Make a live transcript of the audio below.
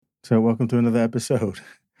So, welcome to another episode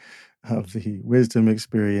of the Wisdom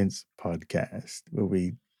Experience podcast, where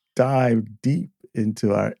we dive deep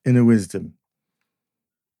into our inner wisdom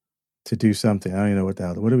to do something. I don't even know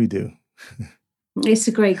what do we do? It's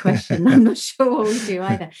a great question. I'm not sure what we do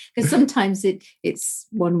either, because sometimes it's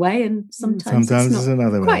one way and sometimes it's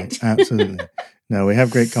another quite. way. Absolutely. No, we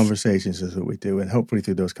have great conversations is what we do. And hopefully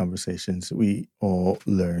through those conversations, we all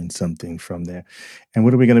learn something from there. And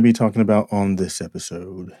what are we going to be talking about on this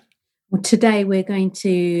episode? Well, today we're going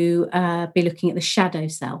to be looking at the shadow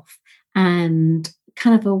self and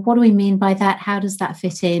kind of what do we mean by that? How does that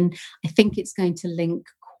fit in? I think it's going to link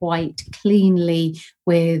quite cleanly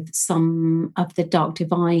with some of the dark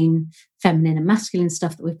divine, feminine and masculine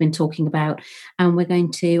stuff that we've been talking about. And we're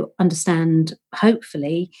going to understand,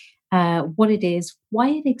 hopefully, what it is, why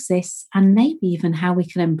it exists, and maybe even how we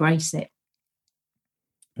can embrace it.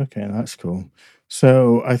 Okay, that's cool.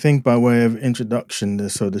 So I think by way of introduction, the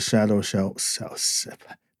shadow self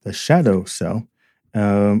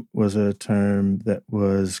was a term that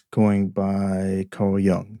was coined by Carl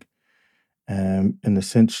Jung. And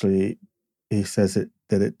essentially, he says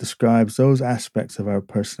that it describes those aspects of our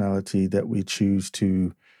personality that we choose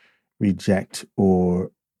to reject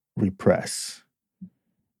or repress.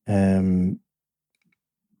 And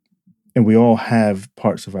we all have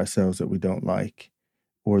parts of ourselves that we don't like,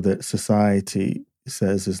 or that society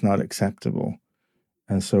says is not acceptable.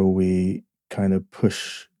 And so we kind of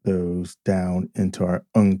push those down into our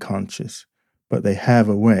unconscious. But they have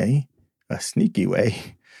a sneaky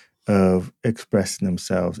way, of expressing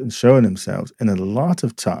themselves and showing themselves. And a lot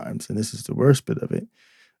of times, and this is the worst bit of it,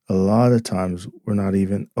 a lot of times we're not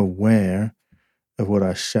even aware of what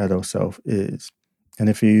our shadow self is. And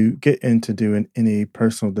if you get into doing any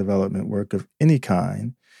personal development work of any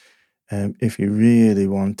kind, if you really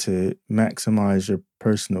want to maximize your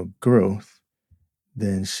personal growth,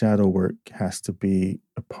 then shadow work has to be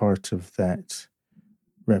a part of that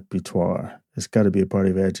repertoire. It's got to be a part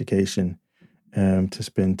of your education to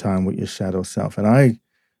spend time with your shadow self. And I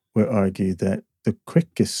would argue that the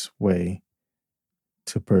quickest way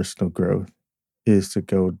to personal growth is to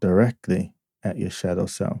go directly at your shadow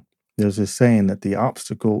self. There's a saying that the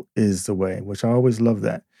obstacle is the way, which I always love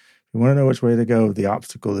that. If you want to know which way to go, the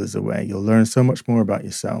obstacle is the way. You'll learn so much more about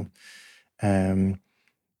yourself. And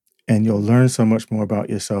you'll learn so much more about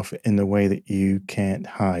yourself in the way that you can't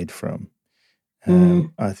hide from.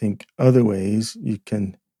 I think other ways you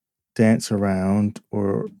can dance around,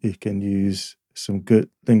 or you can use some good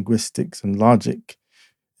linguistics and logic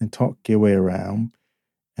and talk your way around.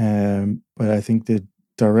 But I think the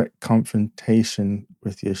direct confrontation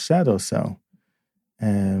with your shadow self,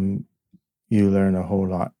 you learn a whole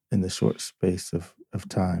lot in the short space of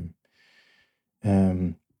time.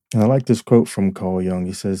 And I like this quote from Carl Jung.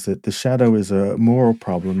 He says that the shadow is a moral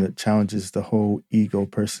problem that challenges the whole ego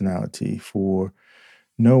personality, for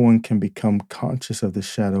no one can become conscious of the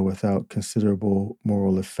shadow without considerable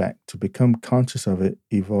moral effect. To become conscious of it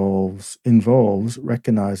involves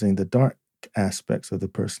recognizing the dark aspects of the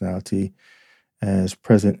personality as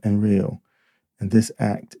present and real. And this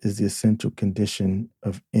act is the essential condition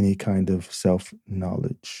of any kind of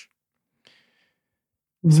self-knowledge.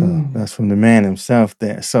 So that's from the man himself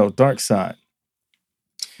there. So dark side.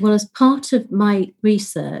 Well, as part of my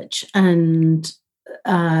research and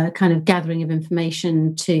kind of gathering of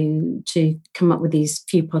information to come up with these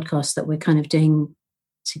few podcasts that we're kind of doing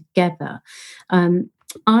together,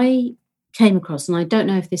 I came across, and I don't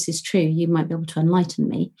know if this is true, you might be able to enlighten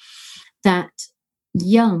me, that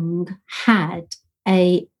Jung had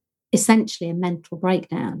essentially a mental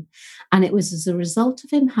breakdown. And it was as a result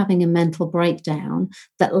of him having a mental breakdown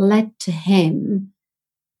that led to him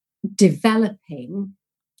developing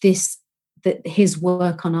his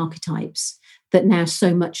work on archetypes, that now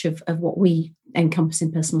so much of what we encompass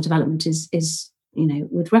in personal development is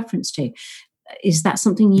with reference to. Is that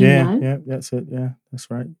something you know? Yeah, that's it. Yeah, that's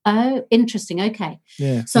right. Oh, interesting. Okay.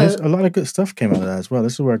 Yeah. So a lot of good stuff came out of that as well.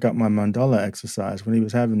 This is where I got my mandala exercise. When he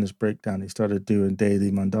was having this breakdown, he started doing daily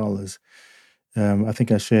mandalas. I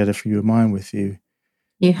think I shared a few of mine with you.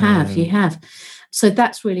 You have. So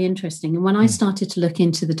that's really interesting. And when I started to look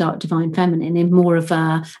into the dark divine feminine in more of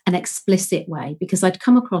an explicit way, because I'd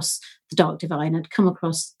come across the dark divine, I'd come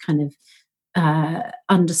across kind of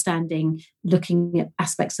understanding, looking at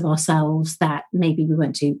aspects of ourselves that maybe we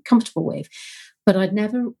weren't too comfortable with. But I'd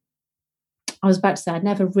never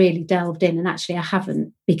really delved in, and actually I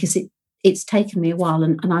haven't, because it's taken me a while,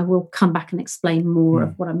 and I will come back and explain more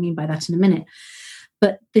of what I mean by that in a minute.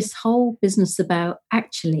 But this whole business about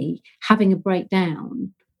actually having a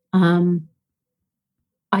breakdown, I'm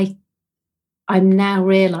now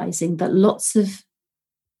realizing that lots of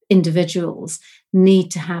individuals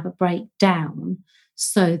need to have a breakdown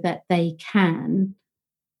so that they can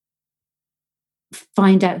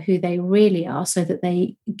find out who they really are, so that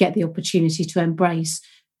they get the opportunity to embrace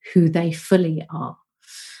who they fully are.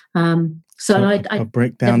 So a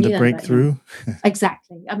breakdown to break through.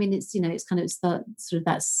 Exactly. I mean, it's it's kind of the sort of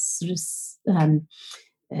that sort of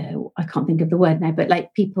I can't think of the word now, but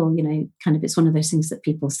like people, kind of, it's one of those things that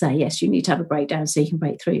people say, yes, you need to have a breakdown so you can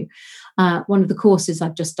break through. One of the courses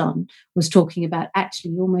I've just done was talking about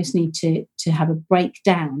actually you almost need to have a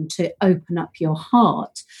breakdown to open up your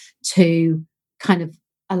heart to kind of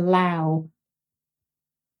allow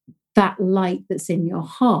that light that's in your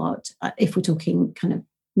heart, if we're talking kind of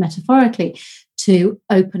metaphorically, to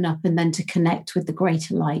open up and then to connect with the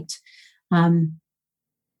greater light.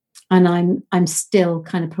 And I'm still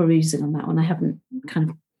kind of perusing on that one. I haven't kind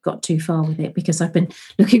of got too far with it because I've been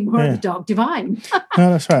looking more at the dark divine.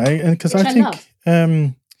 No, that's right. And because I think,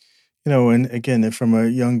 and again, from a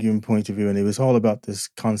Jungian point of view, and it was all about this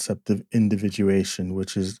concept of individuation,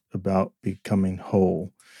 which is about becoming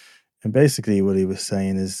whole. And basically what he was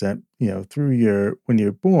saying is that, when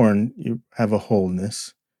you're born, you have a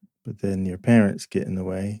wholeness, but then your parents get in the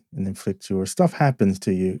way and inflict you, or stuff happens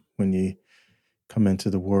to you when you come into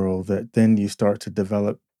the world, that then you start to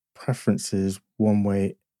develop preferences one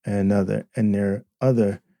way and another, and their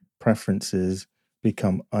other preferences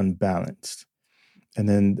become unbalanced. And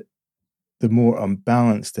then the more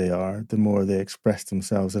unbalanced they are, the more they express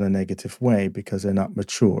themselves in a negative way because they're not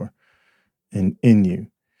mature in you.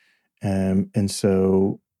 And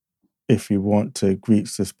so if you want to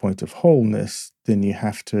reach this point of wholeness, then you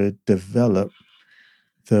have to develop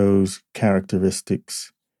those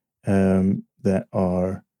characteristics that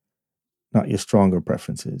are not your stronger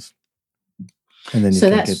preferences. And then you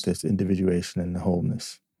can get this individuation and the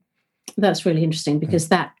wholeness. That's really interesting because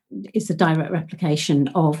that is a direct replication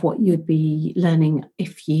of what you'd be learning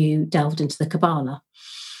if you delved into the Kabbalah.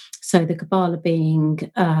 So the Kabbalah being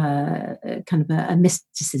kind of a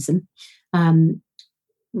mysticism,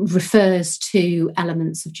 refers to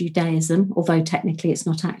elements of Judaism, although technically it's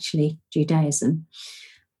not actually Judaism.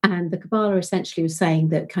 And the Kabbalah essentially was saying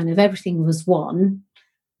that kind of everything was one,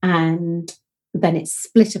 and then it's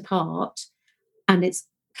split apart, and it's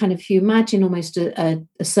kind of, if you imagine almost a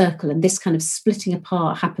circle, and this kind of splitting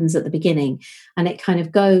apart happens at the beginning, and it kind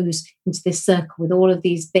of goes into this circle with all of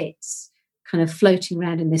these bits kind of floating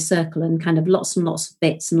around in this circle, and kind of lots and lots of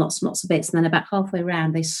bits and lots and lots of bits. And then about halfway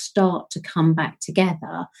around, they start to come back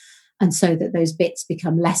together. And so that those bits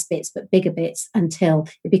become less bits, but bigger bits, until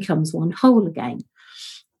it becomes one whole again.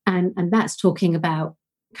 And that's talking about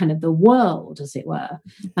kind of the world, as it were.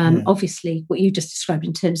 Obviously, what you just described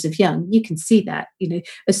in terms of young, you can see that,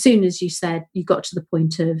 as soon as you said you got to the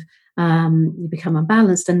point of you become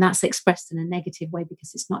unbalanced, and that's expressed in a negative way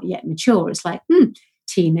because it's not yet mature. It's like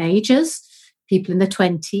teenagers, people in their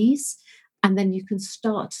 20s, and then you can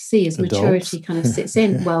start to see as adults. Maturity kind of sits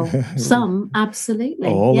in. Well, some absolutely,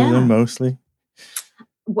 all of them mostly.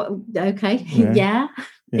 Well, okay, yeah.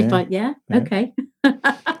 Okay.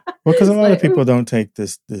 Well, because a lot of people don't take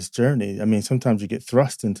this journey. I mean, sometimes you get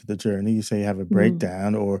thrust into the journey. You say you have a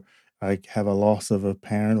breakdown, or I have a loss of a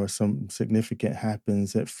parent, or something significant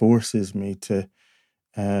happens that forces me to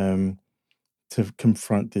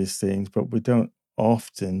confront these things. But we don't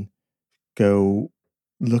often go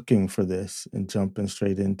looking for this and jumping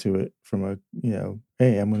straight into it from a,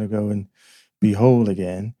 hey, I'm going to go and be whole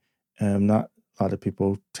again. Not a lot of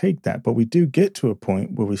people take that, but we do get to a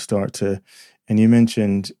point where we start to, and you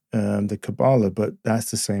mentioned the Kabbalah, but that's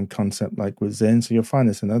the same concept like with Zen. So you'll find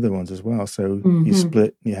this in other ones as well. So you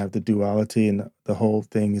split, you have the duality, and the whole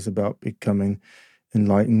thing is about becoming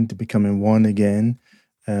enlightened, to becoming one again,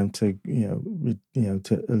 to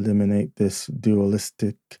eliminate this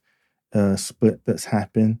dualistic split that's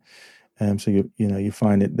happened. So you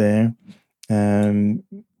find it there.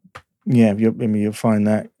 You'll find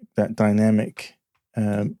that dynamic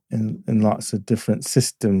in lots of different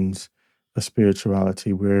systems of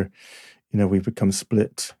spirituality, where we become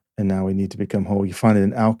split and now we need to become whole. You find it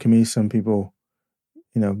in alchemy. Some people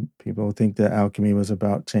think that alchemy was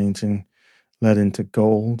about changing lead into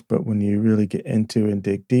gold, but when you really get into and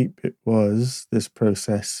dig deep, it was this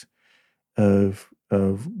process of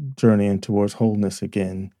journeying towards wholeness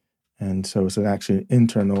again. And so it's actually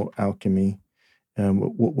internal alchemy.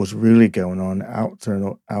 What was really going on,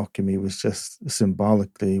 external alchemy, was just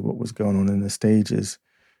symbolically what was going on in the stages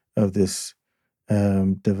of this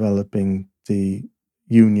developing the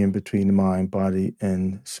union between mind, body,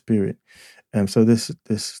 and spirit. So this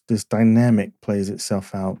dynamic plays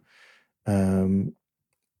itself out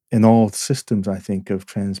in all systems, I think, of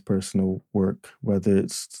transpersonal work, whether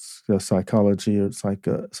it's psychology or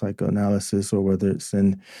psychoanalysis, or whether it's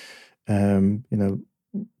in,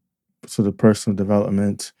 sort of personal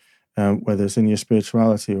development, whether it's in your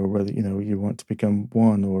spirituality, or whether, you want to become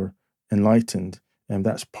one or enlightened. And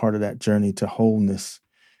that's part of that journey to wholeness,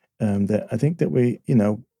 that I think that we're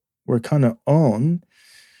kind of on.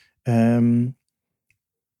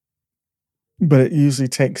 But it usually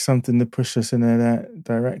takes something to push us in that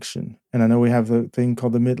direction. And I know we have the thing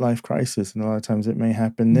called the midlife crisis, and a lot of times it may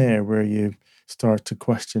happen there, where you start to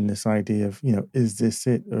question this idea of, is this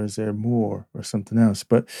it, or is there more, or something else?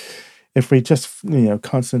 But if we just,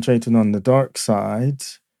 concentrating on the dark side,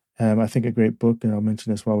 I think a great book, and I'll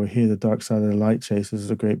mention this while we're here, The Dark Side of the Light Chasers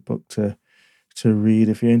is a great book to read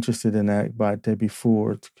if you're interested in that, by Debbie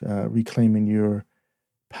Ford, Reclaiming Your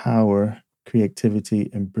Power, Creativity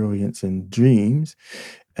and Brilliance in Dreams.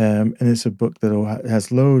 And it's a book that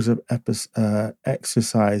has loads of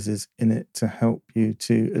exercises in it to help you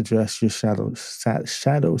to address your shadow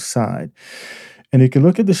side. And you can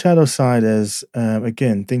look at the shadow side as,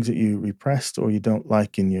 again, things that you repressed or you don't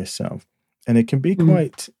like in yourself. And it can be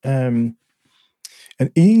quite an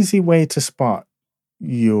easy way to spot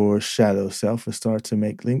your shadow self, or start to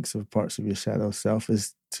make links of parts of your shadow self,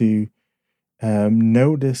 is to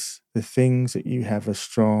notice the things that you have a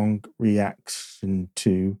strong reaction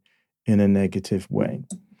to in a negative way.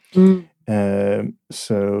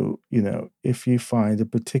 So, if you find a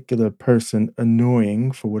particular person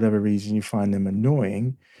annoying, for whatever reason you find them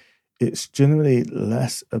annoying, it's generally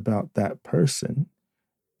less about that person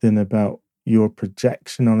than about your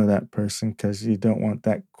projection onto that person, because you don't want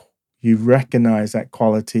that. You recognize that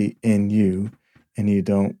quality in you and you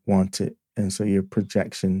don't want it. And so your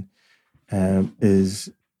projection is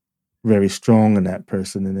very strong in that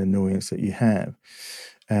person and the annoyance that you have.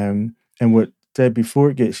 And what Debbie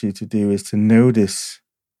Ford gets you to do is to notice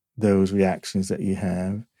those reactions that you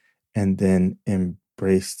have, and then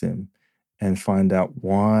embrace them and find out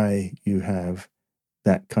why you have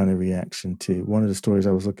that kind of reaction too. One of the stories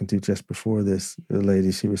I was looking to just before this, the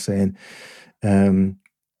lady, she was saying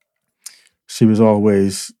she was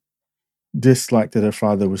always disliked that her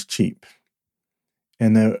father was cheap.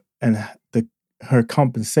 And her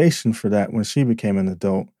compensation for that when she became an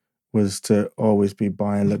adult was to always be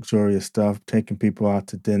buying luxurious stuff, taking people out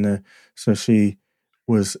to dinner. So she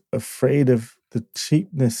was afraid of the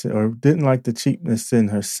cheapness, or didn't like the cheapness in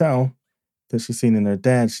herself that she'd seen in her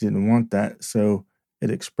dad. She didn't want that. So it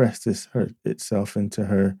expressed itself into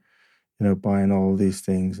her, buying all these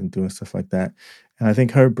things and doing stuff like that. And I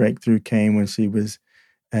think her breakthrough came when she was,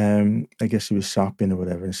 I guess she was shopping or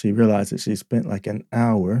whatever, and she realized that she spent like an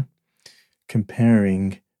hour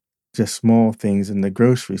comparing just small things in the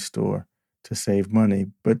grocery store to save money,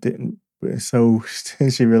 but didn't. So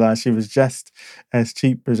she realized she was just as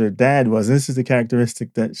cheap as her dad was. This is the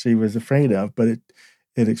characteristic that she was afraid of, but it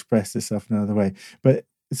expressed itself in another way. But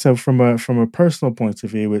so from a personal point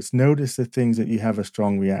of view, it's notice the things that you have a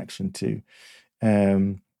strong reaction to.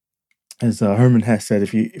 As Herman Hesse said,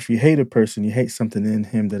 if you hate a person, you hate something in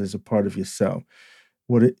him that is a part of yourself.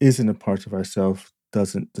 What it isn't a part of ourselves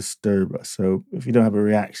doesn't disturb us. So if you don't have a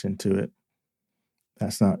reaction to it,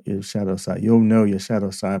 that's not your shadow side. You'll know your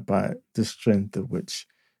shadow side by the strength of which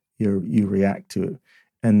you react to it.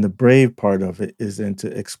 And the brave part of it is then to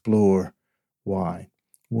explore why.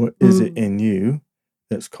 What is it in you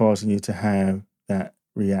that's causing you to have that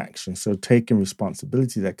reaction? So taking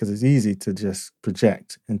responsibility of that, because it's easy to just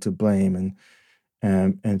project and to blame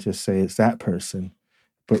and just say it's that person.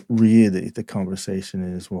 But really the conversation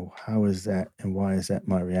is, well, how is that and why is that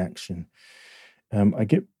my reaction? I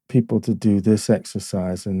get people to do this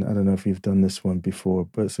exercise, and I don't know if you've done this one before,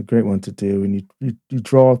 but it's a great one to do. And you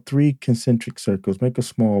draw 3 concentric circles, make a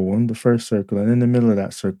small one, the first circle, and in the middle of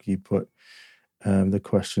that circle you put the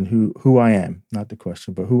question, who I am, not the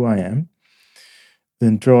question, but who I am.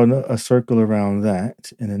 Then draw a circle around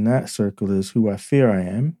that, and in that circle is who I fear I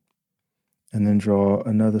am, and then draw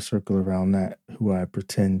another circle around that, who I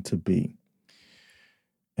pretend to be.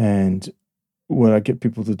 And what I get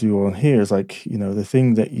people to do on here is like, the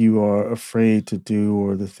thing that you are afraid to do,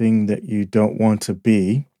 or the thing that you don't want to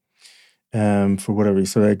be, for whatever reason.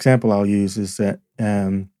 So the example I'll use is that,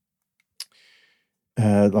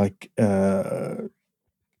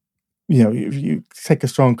 if you take a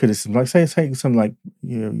strong criticism, like say something like,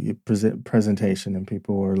 you present presentation and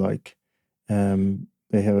people are like,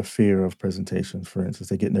 they have a fear of presentations, for instance,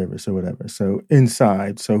 they get nervous or whatever. So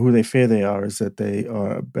inside, who they fear they are is that they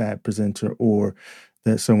are a bad presenter, or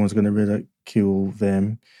that someone's going to ridicule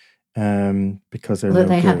them because they're that no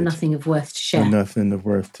they good, have nothing of worth to share. Nothing of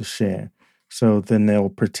worth to share. So then they'll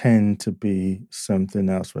pretend to be something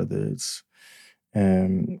else, whether it's, I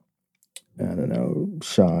don't know,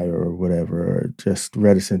 shy or whatever, or just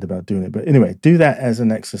reticent about doing it. But anyway, do that as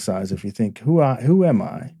an exercise. If you think, who am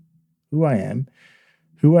I, who I am,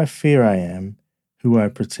 who I fear I am, who I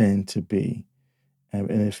pretend to be. And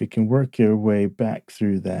if you can work your way back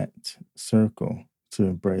through that circle to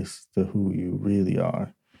embrace the who you really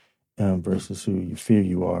are, versus who you fear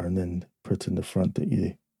you are, and then put in the front that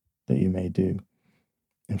you may do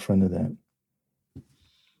in front of that.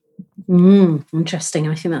 Interesting.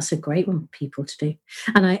 I think that's a great one for people to do.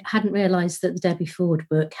 And I hadn't realised that the Debbie Ford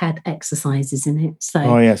book had exercises in it. So,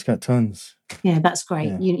 oh yeah, it's got tons. Yeah, that's great.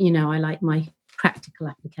 Yeah. You know, I like my practical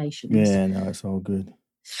applications. Yeah, no, it's all good.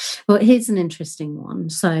 Well, here's an interesting one.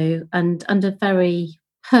 So, and a very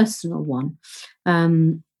personal one.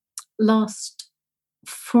 Last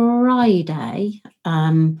Friday,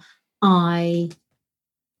 I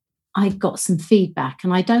got some feedback,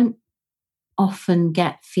 and I don't often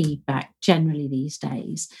get feedback generally these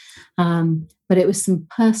days, but it was some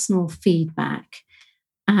personal feedback,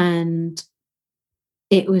 and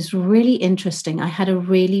it was really interesting. I had a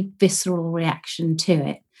really visceral reaction to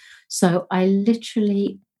it. So I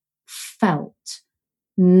literally felt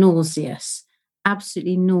nauseous,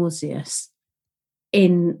 absolutely nauseous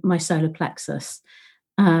in my solar plexus,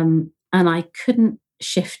 and I couldn't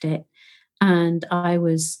shift it. And I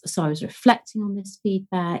was reflecting on this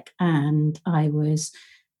feedback, and I was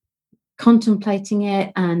contemplating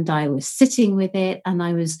it, and I was sitting with it, and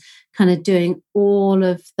I was kind of doing all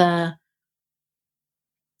of the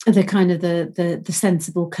kind of the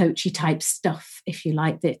sensible coachy type stuff, if you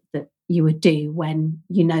like, that you would do when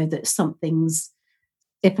you know that something's,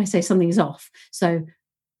 if I say something's off. So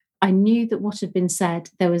I knew that what had been said,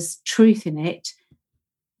 there was truth in it,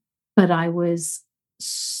 but I was,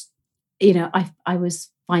 I was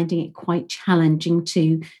finding it quite challenging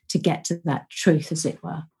to get to that truth, as it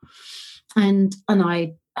were. And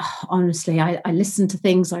I honestly, I listened to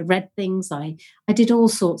things, I read things, I did all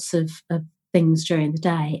sorts of things during the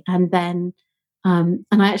day. And then, and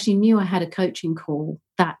I actually knew I had a coaching call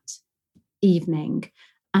that evening,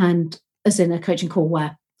 and as in a coaching call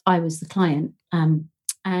where I was the client.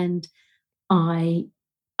 And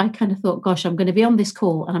I kind of thought, gosh, I'm going to be on this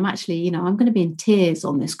call, and I'm actually, I'm going to be in tears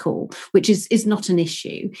on this call, which is not an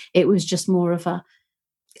issue. It was just more of a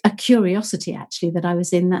curiosity, actually, that I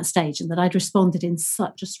was in that stage and that I'd responded in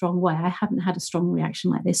such a strong way. I haven't had a strong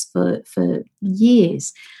reaction like this for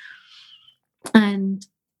years. And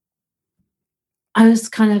I was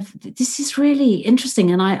kind of, this is really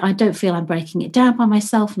interesting, and I don't feel I'm breaking it down by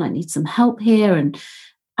myself, and I need some help here. And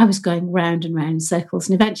I was going round and round in circles,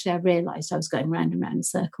 and eventually I realised I was going round and round in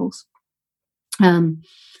circles.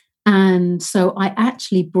 And so I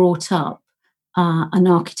actually brought up an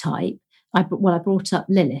archetype. I brought up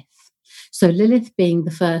Lilith. So Lilith being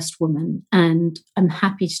the first woman, and I'm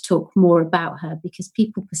happy to talk more about her because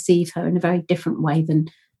people perceive her in a very different way than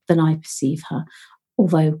I perceive her,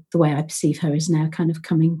 although the way I perceive her is now kind of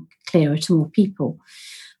coming clearer to more people.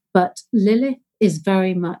 But Lilith is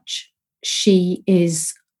very much, she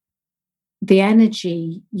is the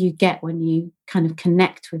energy you get when you kind of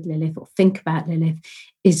connect with Lilith or think about Lilith,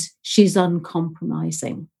 is she's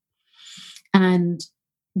uncompromising. And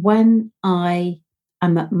when I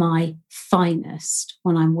am at my finest,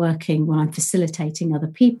 when I'm facilitating other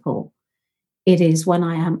people, it is when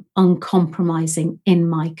I am uncompromising in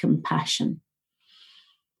my compassion.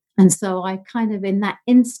 And so I kind of, in that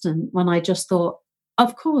instant, when I just thought,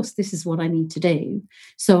 of course, this is what I need to do.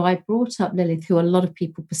 So I brought up Lilith, who a lot of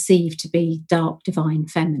people perceive to be dark, divine,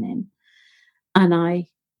 feminine. And I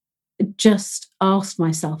just asked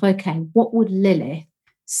myself, okay, what would Lilith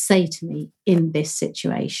say to me in this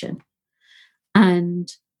situation?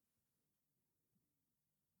 And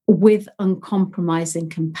with uncompromising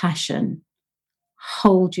compassion,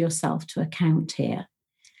 hold yourself to account here.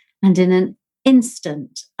 And in an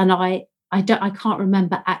instant, and I can't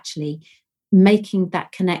remember actually making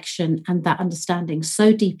that connection and that understanding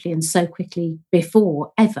so deeply and so quickly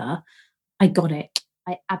before ever, I got it.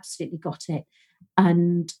 I absolutely got it.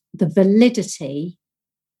 And the validity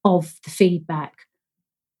of the feedback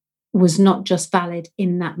was not just valid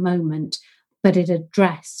in that moment, but it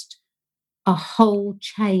addressed a whole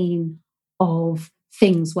chain of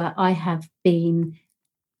things where I have been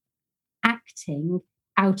acting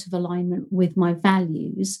out of alignment with my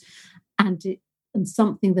values, and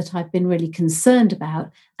something that I've been really concerned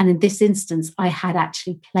about. And in this instance, I had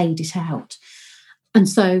actually played it out. And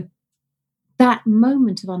so that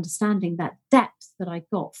moment of understanding, that depth that I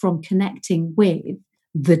got from connecting with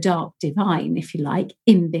the dark divine, if you like,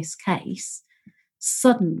 in this case,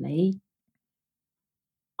 suddenly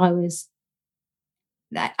I was,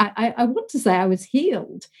 I want to say I was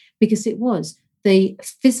healed, because it was the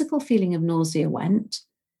physical feeling of nausea went,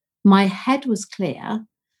 my head was clear.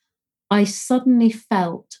 I suddenly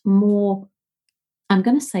felt more, I'm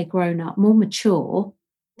going to say grown up, more mature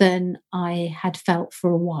than I had felt for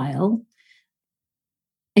a while.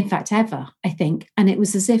 In fact, ever, I think. And it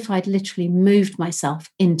was as if I'd literally moved myself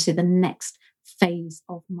into the next phase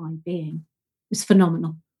of my being. It was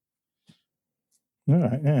phenomenal. All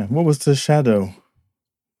right, yeah. What was the shadow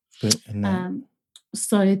bit in that?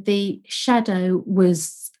 So the shadow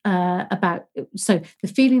was so the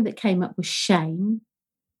feeling that came up was shame.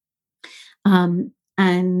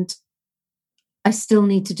 And I still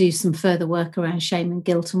need to do some further work around shame and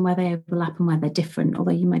guilt and where they overlap and where they're different,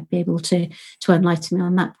 although you might be able to enlighten me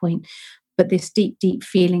on that point. But this deep, deep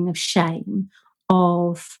feeling of shame,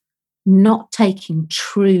 of not taking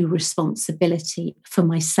true responsibility for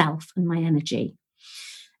myself and my energy.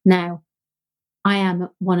 Now, I am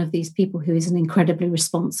one of these people who is an incredibly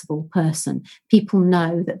responsible person. People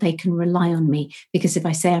know that they can rely on me, because if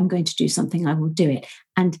I say I'm going to do something, I will do it.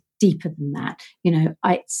 And deeper than that,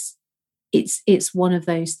 it's one of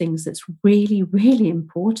those things that's really, really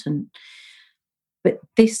important. But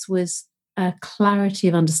this was a clarity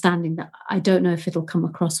of understanding that I don't know if it'll come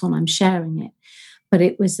across when I'm sharing it, but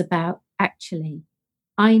it was about, actually,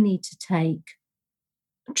 I need to take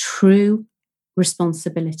true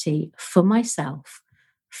responsibility for myself,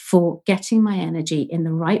 for getting my energy in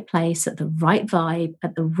the right place, at the right vibe,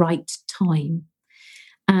 at the right time.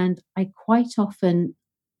 And I quite often,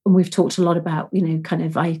 and we've talked a lot about,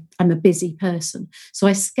 I'm a busy person, so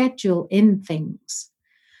I schedule in things.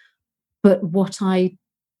 But what I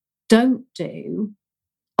don't do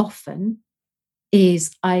often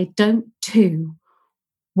is I don't do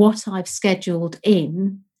what I've scheduled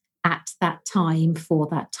in at that time for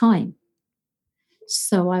that time.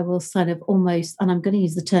 So I will sort of almost, and I'm going to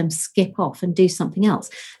use the term, skip off and do something else.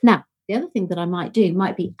 Now, the other thing that I might do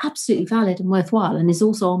might be absolutely valid and worthwhile and is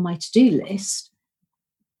also on my to-do list,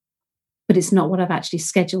 but it's not what I've actually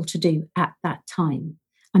scheduled to do at that time.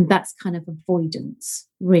 And that's kind of avoidance,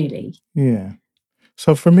 really. Yeah.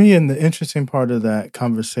 So for me, and the interesting part of that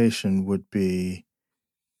conversation would be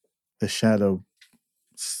the shadow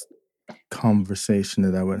conversation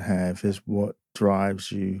that I would have is what drives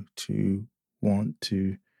you to want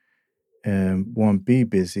to one, be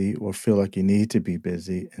busy or feel like you need to be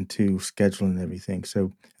busy, and two, scheduling everything.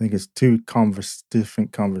 So I think it's two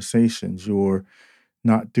different conversations. You're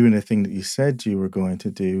not doing the thing that you said you were going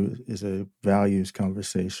to do is a values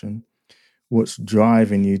conversation. What's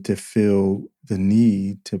driving you to feel the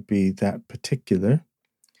need to be that particular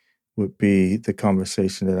would be the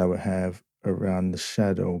conversation that I would have around the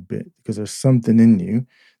shadow bit, because there's something in you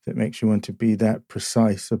that makes you want to be that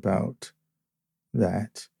precise about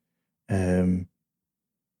that. That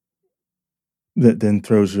then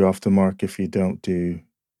throws you off the mark if you're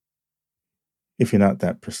not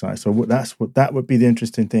that precise. So that would be the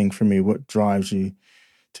interesting thing for me. What drives you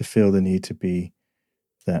to feel the need to be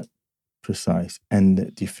that precise, and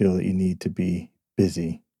that you feel that you need to be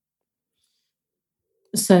busy?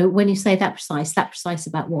 So when you say that precise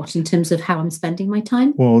about what, in terms of how I'm spending my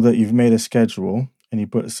time? Well, that you've made a schedule and you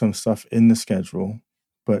put some stuff in the schedule,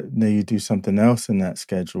 but now you do something else in that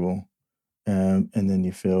schedule, and then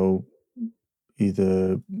you feel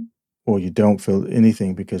either, or you don't feel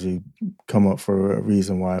anything because you come up for a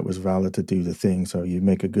reason why it was valid to do the thing. So you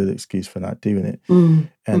make a good excuse for not doing it.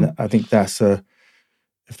 And I think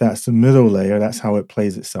if that's the middle layer, that's how it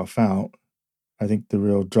plays itself out. I think the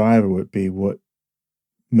real driver would be what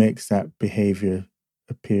makes that behavior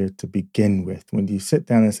appear to begin with. When you sit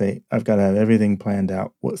down and say, I've got to have everything planned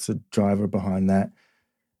out, what's the driver behind that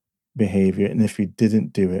behavior? And if you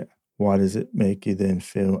didn't do it, why does it make you then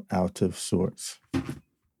feel out of sorts?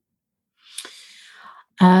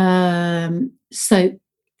 So,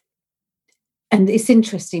 and it's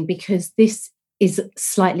interesting because this is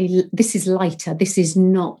lighter. This is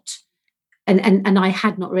not, and I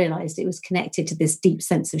had not realized it was connected to this deep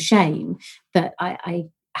sense of shame that I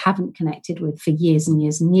haven't connected with for years and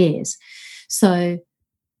years and years. So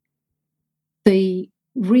the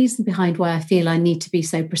reason behind why I feel I need to be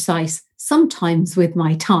so precise sometimes with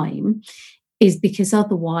my time is because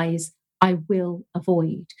otherwise I will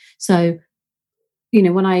avoid. So,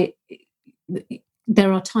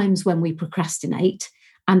 there are times when we procrastinate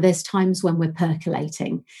and there's times when we're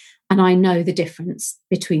percolating, and I know the difference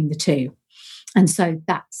between the two. And so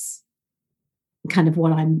that's kind of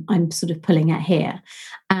what I'm sort of pulling at here.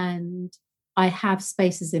 And I have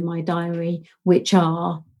spaces in my diary which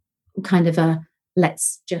are kind of a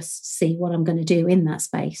let's just see what I'm going to do in that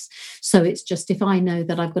space. So it's just, if I know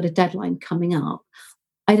that I've got a deadline coming up,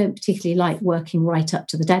 I don't particularly like working right up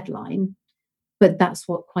to the deadline, but that's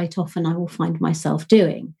what quite often I will find myself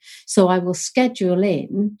doing. So I will schedule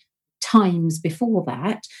in times before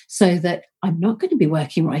that so that I'm not going to be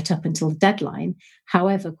working right up until the deadline.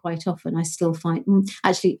 However, quite often I still find,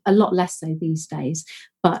 actually a lot less so these days,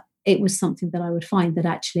 but it was something that I would find that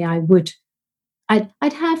actually I'd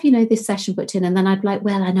have, this session booked in, and then I'd be like,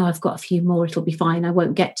 well, I know I've got a few more, it'll be fine, I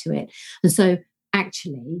won't get to it. And so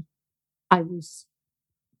actually I was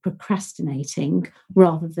procrastinating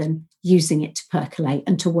rather than using it to percolate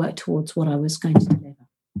and to work towards what I was going to deliver.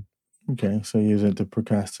 Okay, so use it to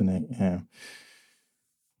procrastinate, yeah.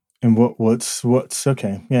 And what's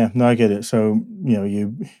okay? Yeah, no, I get it. So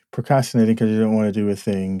you procrastinating because you don't want to do a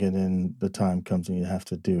thing, and then the time comes and you have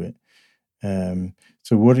to do it.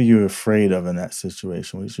 So what are you afraid of in that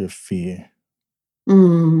situation? What's your fear?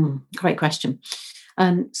 Great question.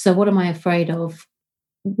 So what am I afraid of?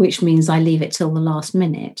 Which means I leave it till the last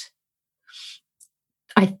minute.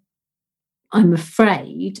 I'm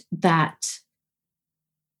afraid that.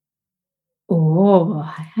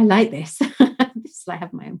 Oh, I like this. This is like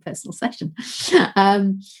having my own personal session.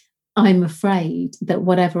 I'm afraid that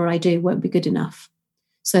whatever I do won't be good enough.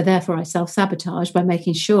 So therefore I self-sabotage by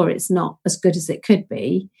making sure it's not as good as it could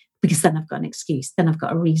be, because then I've got an excuse. Then I've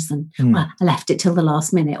got a reason. Well, I left it till the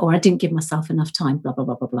last minute, or I didn't give myself enough time, blah, blah,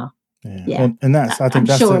 blah, blah, blah. Yeah. And that's, I think I'm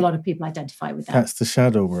that's sure a lot of people identify with that. That's the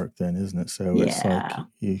shadow work then, isn't it? So it's like,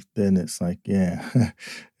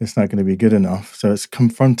 it's not going to be good enough. So it's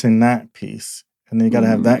confronting that piece, and then you got to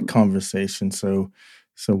have that conversation. So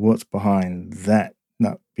what's behind that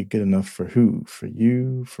not be good enough for who? For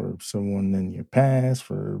you, for someone in your past,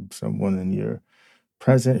 for someone in your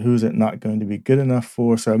present? Who's it not going to be good enough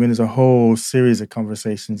for? So, I mean, there's a whole series of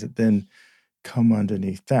conversations that then come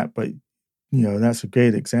underneath that. But that's a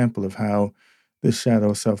great example of how the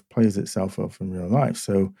shadow self plays itself out in real life.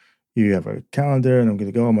 So you have a calendar, and I'm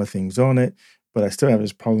going to get all my things on it, but I still have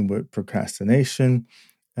this problem with procrastination.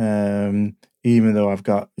 Even though I've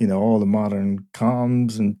got, all the modern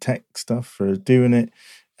comms and tech stuff for doing it.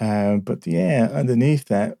 But underneath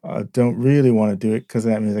that, I don't really want to do it, because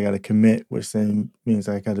that means I got to commit, which then means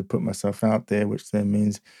I got to put myself out there, which then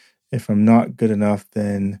means if I'm not good enough,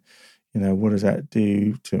 then, what does that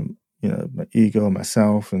do to my ego,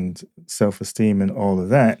 myself, and self-esteem, and all of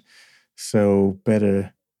that? So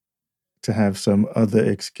better to have some other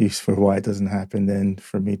excuse for why it doesn't happen than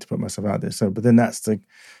for me to put myself out there. So, but then that's the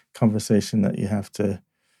conversation that you have to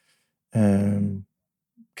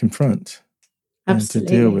confront and to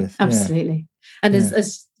deal with. Absolutely. And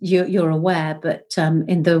as you're aware, but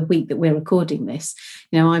in the week that we're recording this,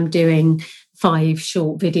 I'm doing 5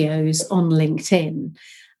 short videos on LinkedIn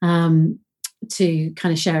to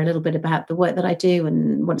kind of share a little bit about the work that I do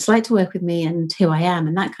and what it's like to work with me and who I am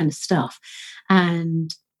and that kind of stuff.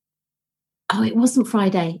 And it wasn't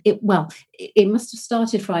Friday. It must have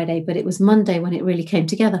started Friday, but it was Monday when it really came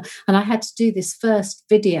together. And I had to do this first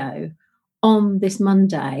video on this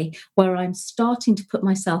Monday where I'm starting to put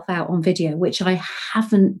myself out on video, which I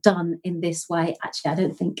haven't done in this way, actually, I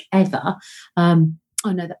don't think ever. Not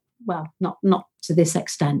to this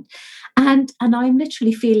extent. And I'm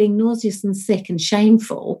literally feeling nauseous and sick and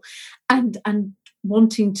shameful and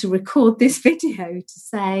wanting to record this video to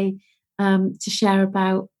say, to share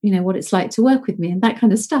about, what it's like to work with me and that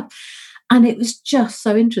kind of stuff. And it was just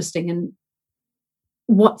so interesting. And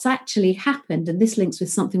what's actually happened, and this links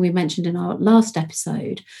with something we mentioned in our last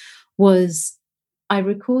episode, was I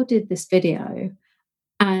recorded this video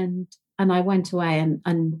and I went away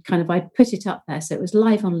and kind of I put it up there. So it was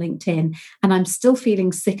live on LinkedIn, and I'm still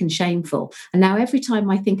feeling sick and shameful. And now every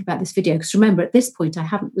time I think about this video, because remember, at this point, I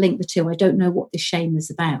haven't linked the two. I don't know what this shame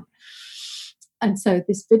is about. And so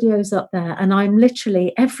this video is up there, and I'm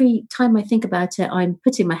literally, every time I think about it, I'm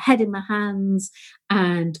putting my head in my hands,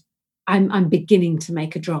 and I'm beginning to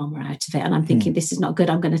make a drama out of it. And I'm thinking, this is not good.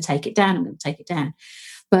 I'm going to take it down. I'm going to take it down.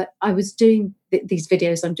 But I was doing these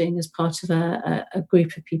videos I'm doing as part of a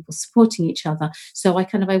group of people supporting each other. So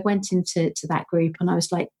I went into that group, and I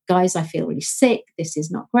was like, guys, I feel really sick. This is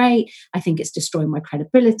not great. I think it's destroying my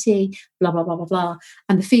credibility, blah, blah, blah, blah, blah.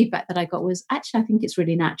 And the feedback that I got was, actually, I think it's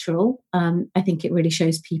really natural. I think it really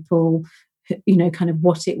shows people, kind of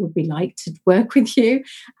what it would be like to work with you,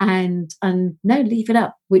 and no, leave it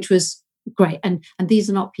up, which was great. And these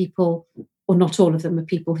are not people, or not all of them are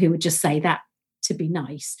people who would just say that to be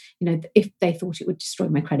nice. If they thought it would destroy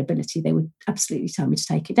my credibility, they would absolutely tell me to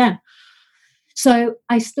take it down. So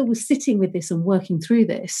I still was sitting with this and working through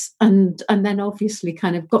this, and then obviously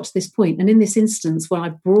kind of got to this point. And in this instance, when I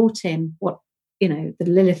brought in what the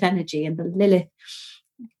Lilith energy and the Lilith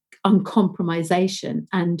uncompromisation,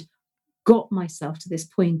 and got myself to this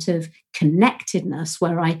point of connectedness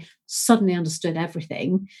where I suddenly understood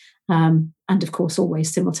everything. And of course,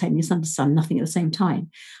 always simultaneous understand nothing at the same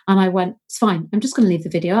time. And I went, it's fine. I'm just going to leave the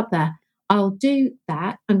video up there. I'll do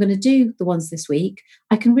that. I'm going to do the ones this week.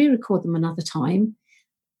 I can re-record them another time.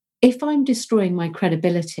 If I'm destroying my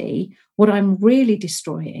credibility, what I'm really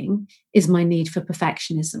destroying is my need for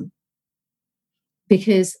perfectionism.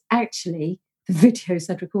 Because actually, the videos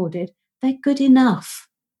I'd recorded, they're good enough.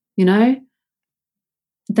 They're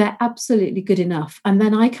absolutely good enough. And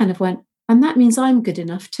then I kind of went, and that means I'm good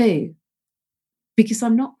enough too. Because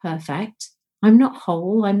I'm not perfect. I'm not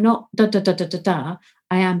whole. I'm not da.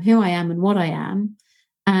 I am who I am and what I am.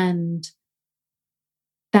 And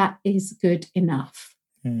that is good enough.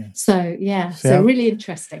 Yeah. So really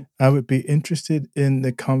interesting. I would be interested in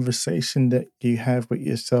the conversation that you have with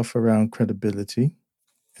yourself around credibility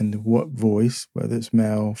and what voice, whether it's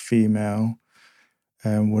male, female,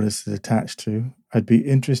 and what is it attached to. I'd be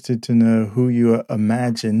interested to know who you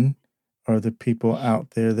imagine are the people out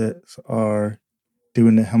there that are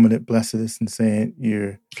doing the Helmeted Blessedness and saying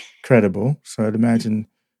you're credible. So I'd imagine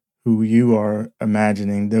who you are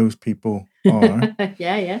imagining those people are.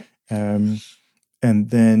 Yeah. And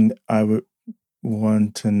then I would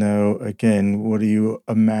want to know, again, what are you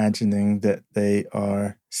imagining that they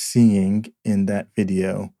are seeing in that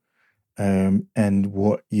video, and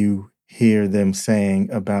what you hear them saying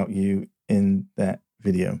about you in that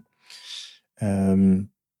video. That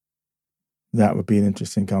would be an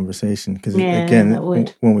interesting conversation because again,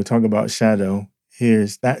 when we talk about shadow,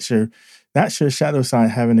 that's your shadow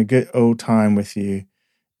side having a good old time with you,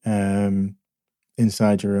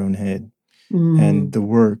 inside your own head. And the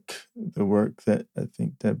work that I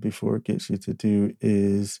think that before it gets you to do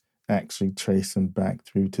is actually trace them back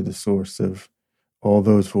through to the source of all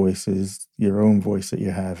those voices, your own voice that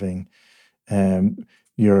you're having,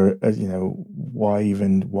 your,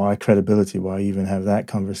 why credibility? Why even have that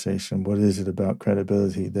conversation? What is it about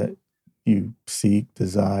credibility that you seek,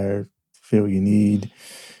 desire, feel you need?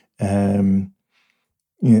 And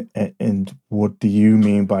what do you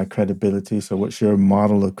mean by credibility? So what's your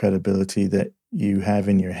model of credibility that you have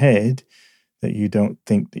in your head that you don't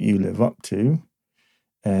think that you live up to?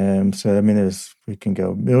 So I mean, we can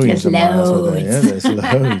go millions of miles over there. Yeah, there's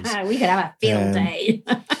loads. We could have a field day.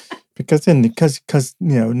 because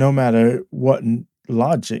no matter what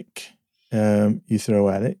logic you throw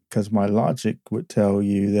at it, because my logic would tell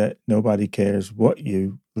you that nobody cares what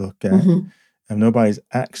you look at, and nobody's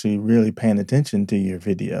actually really paying attention to your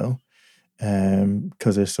video,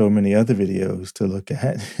 because there's so many other videos to look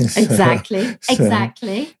at. Exactly.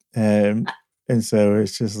 And so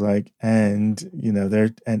it's just like, and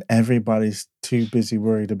everybody's too busy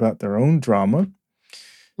worried about their own drama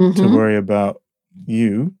to worry about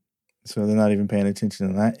you. So they're not even paying attention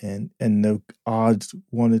to that end. And the odds,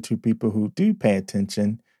 one or two people who do pay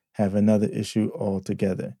attention have another issue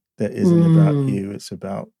altogether that isn't about you, it's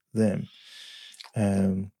about them.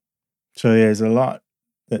 So there's a lot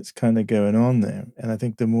that's kind of going on there. And I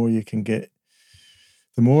think the more you can get,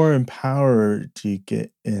 the more empowered you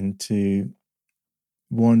get into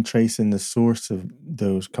tracing the source of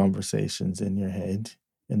those conversations in your head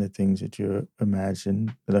and the things that you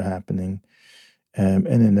imagine that are happening. And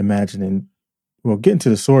then imagining, getting to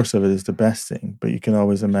the source of it is the best thing, but you can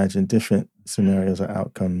always imagine different scenarios or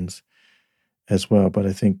outcomes as well. But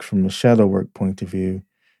I think from a shadow work point of view,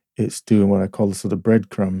 it's doing what I call the sort of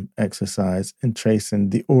breadcrumb exercise and tracing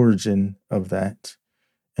the origin of that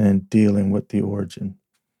and then dealing with the origin.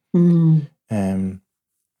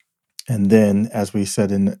 And then, as we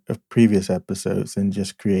said in previous episodes, then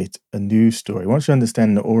just create a new story. Once you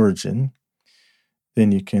understand the origin,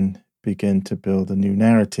 then you can begin to build a new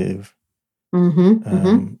narrative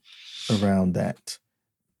around that.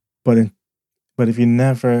 But if you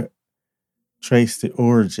never trace the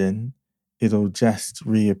origin, it'll just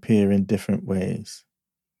reappear in different ways,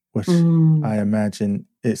 which I imagine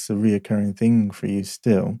it's a reoccurring thing for you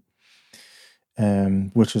still,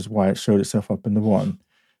 which is why it showed itself up in the one.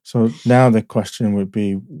 So now the question would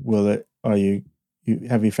be,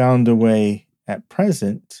 have you found a way at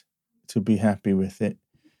present to be happy with it?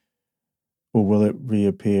 Or will it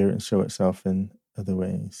reappear and show itself in other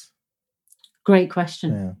ways? Great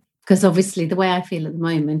question. Because obviously the way I feel at the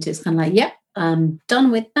moment is kind of like, yep, I'm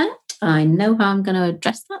done with that. I know how I'm going to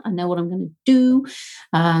address that. I know what I'm going to do.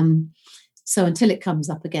 So until it comes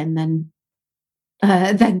up again, then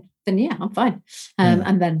yeah, I'm fine.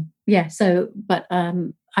 And then,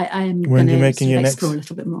 I am going to explore a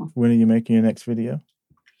little bit more. When are you making your next video?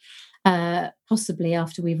 possibly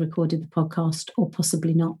after we've recorded the podcast, or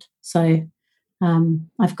possibly not. So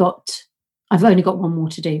I've only got one more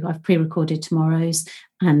to do. I've pre-recorded tomorrow's,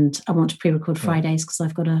 and I want to pre-record Fridays because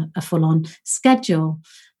I've got a full-on schedule.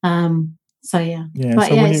 So yeah. But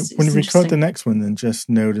so when you record the next one, then just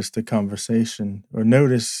notice the conversation, or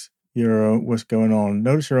notice what's going on.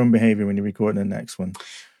 Notice your own behavior when you're recording the next one.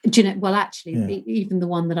 Do you know? Well, actually, even the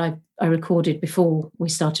one that I recorded before we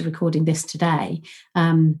started recording this today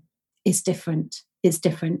is different. It's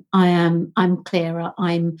different. I'm clearer.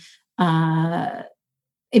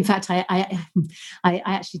 In fact, I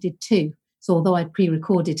actually did two. So although I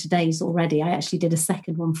pre-recorded today's already, I actually did a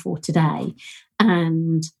second one for today,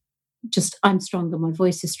 and I'm stronger. My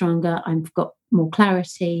voice is stronger. I've got more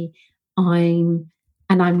clarity. I'm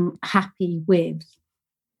happy with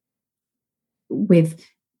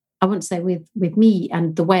I won't say with me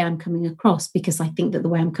and the way I'm coming across, because I think that the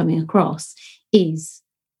way I'm coming across is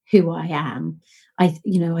who I am. I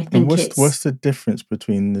think. And what's the difference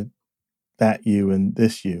between that you and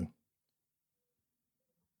this you?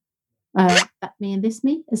 That me and this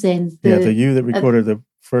me, as in the you that recorded the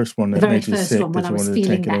first one, that the very made you first sick, one, when I was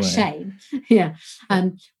feeling that shame. Yeah.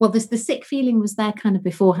 Well, the sick feeling was there kind of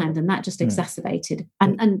beforehand, and that just exacerbated.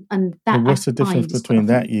 And that. But what's the difference between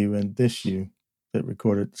that you and this you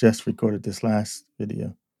that just recorded this last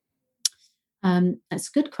video? That's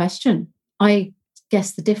a good question. I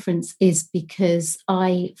guess the difference is because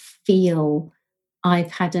I feel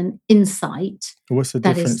I've had an insight. What's the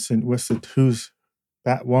difference who's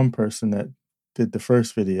that one person that did the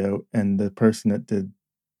first video and the person that did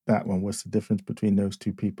that one? What's the difference between those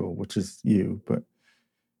two people, which is you, but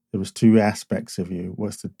there was two aspects of you?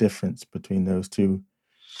 What's the difference between those two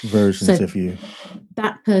versions of you?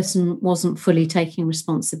 That person wasn't fully taking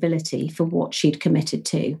responsibility for what she'd committed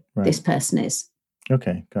to. Right. This person is.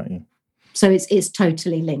 Okay, got you. So it's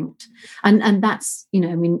totally linked. And that's,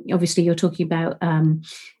 obviously you're talking about,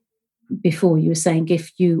 before you were saying,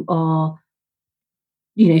 if you are,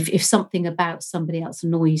 if something about somebody else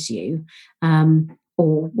annoys you,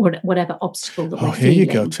 or whatever obstacle that we're feeling. Here you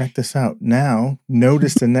go. Check this out. Now,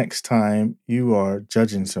 notice the next time you are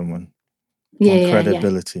judging someone on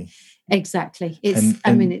credibility. Yeah. Exactly.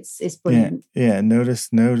 It's brilliant. Yeah.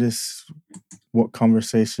 Notice what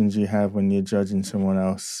conversations you have when you're judging someone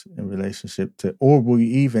else in relationship to, or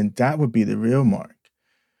that would be the real mark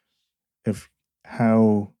of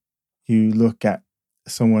how you look at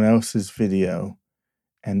someone else's video,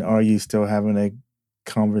 and are you still having a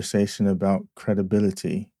conversation about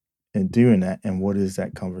credibility and doing that, and what is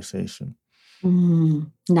that conversation?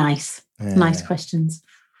 Nice. Yeah. Nice questions.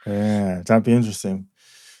 Yeah, that'd be interesting.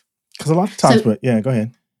 Because a lot of times, go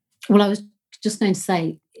ahead. Well, I was just going to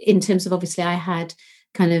say, in terms of, obviously, I had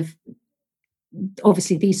kind of,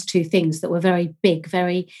 obviously, these two things that were very big,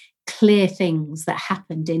 very clear things that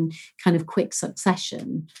happened in kind of quick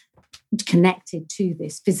succession, connected to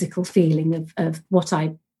this physical feeling of what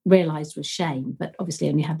I realised was shame, but obviously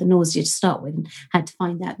only had the nausea to start with and had to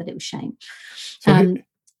find out that it was shame.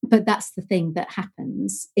 But that's the thing that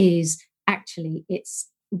happens, is actually it's,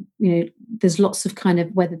 there's lots of kind of,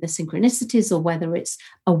 whether they're synchronicities or whether it's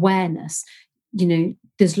awareness,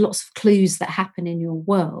 there's lots of clues that happen in your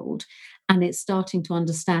world, and it's starting to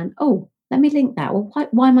understand, let me link that, or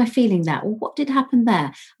why am I feeling that, or what did happen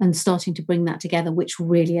there, and starting to bring that together, which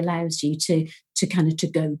really allows you to kind of to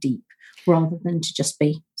go deep rather than to just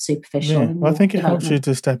be superficial. Yeah. Well, I think it helps you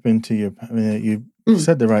to step into your, you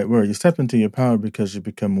said the right word, you step into your power because you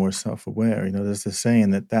become more self-aware. There's this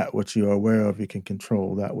saying that what you are aware of, you can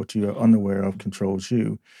control, that what you are unaware of controls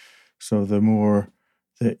you. So the more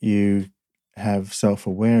that you have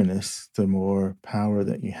self-awareness, the more power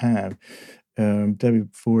that you have. Debbie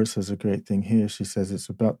Forrest has a great thing here. She says it's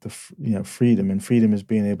about the freedom, and freedom is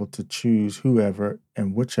being able to choose whoever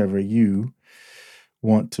and whichever you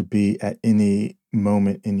want to be at any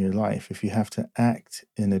moment in your life. If you have to act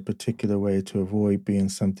in a particular way to avoid being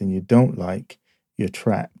something you don't like, you're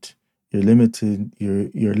trapped. You're limited.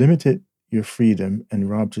 You're limited your freedom and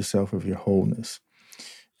robbed yourself of your wholeness.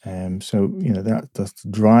 So that's the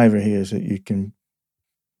driver here, is that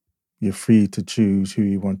you're free to choose who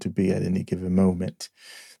you want to be at any given moment.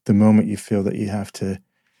 The moment you feel that you have to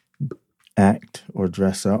act or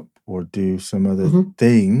dress up or do some other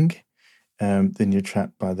thing, then you're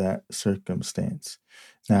trapped by that circumstance.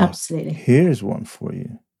 Now, absolutely. Here's one for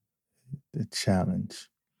you: the challenge.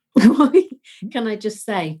 Can I just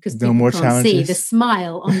say, because people can't see the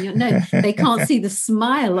smile on your they can't see the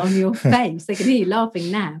smile on your face. They can hear you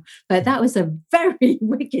laughing now, but that was a very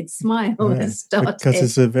wicked smile that started. Because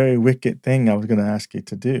it's a very wicked thing I was going to ask you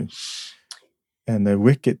to do. And the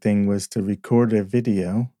wicked thing was to record a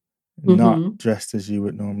video not dressed as you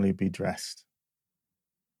would normally be dressed,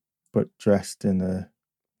 but dressed in a...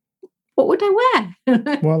 What would I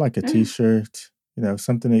wear? Well, like a t-shirt,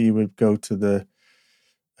 something that you would go to the,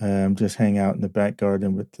 just hang out in the back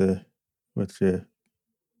garden with your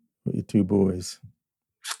two boys.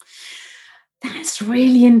 That's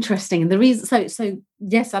really interesting. And the reason, so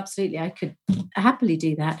yes, absolutely, I could happily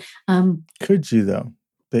do that. Could you though?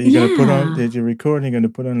 That you're going to put on, that you're recording, you're going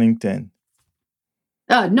to put on LinkedIn?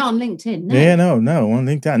 Oh, not on LinkedIn. No. Yeah, no, on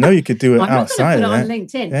LinkedIn. I know you could do it outside of that. I'm not going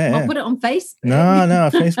to put it on LinkedIn. Yeah, I'll put it on Facebook. No,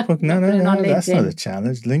 Facebook. No, that's not a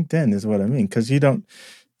challenge. LinkedIn is what I mean, because you don't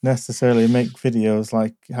necessarily make videos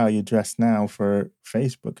like how you dress now for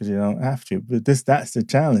Facebook, because you don't have to. But that's the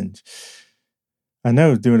challenge. I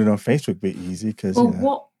know doing it on Facebook would be easy because. Well,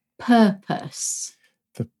 what purpose?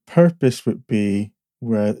 The purpose would be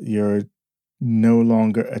where you're no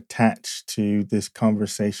longer attached to this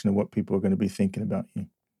conversation of what people are going to be thinking about you.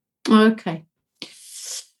 Okay.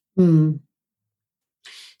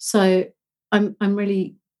 So I'm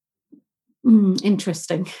really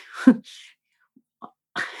interesting.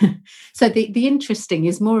 So the interesting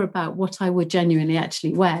is more about what I would genuinely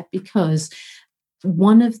actually wear, because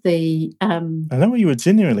one of the I know what you would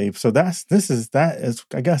genuinely. So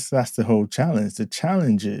I guess that's the whole challenge. The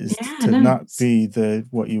challenge is not be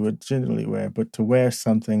what you would generally wear, but to wear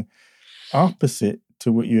something opposite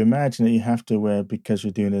to what you imagine that you have to wear because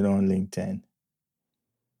you're doing it on LinkedIn.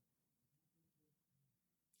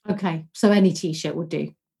 Okay, so any t-shirt would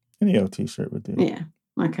do. Any old t-shirt would do. Yeah.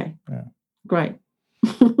 Okay. Yeah. Great.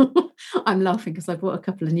 I'm laughing because I bought a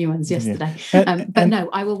couple of new ones yesterday. Yeah. No,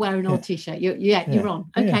 I will wear an old t-shirt. You're on.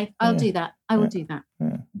 Okay, I'll do that. I will do that.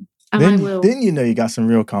 Yeah. And then, I will. Then you got some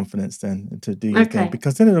real confidence then to do your thing,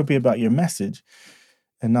 because then it'll be about your message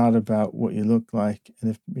and not about what you look like,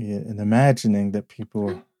 and imagining that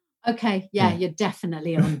people. Okay, you're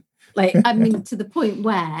definitely on. To the point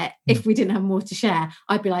where if we didn't have more to share,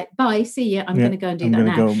 I'd be like, bye, see you. I'm going to go and do that now.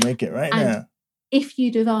 I'm going to go make it right now. If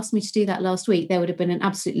you'd have asked me to do that last week, there would have been an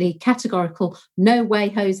absolutely categorical, no way,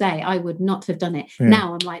 Jose, I would not have done it. Yeah.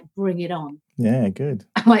 Now I'm like, bring it on. Yeah, good.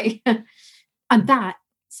 I'm like, and that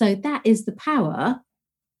is the power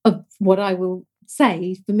of what I will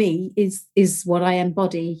say for me is what I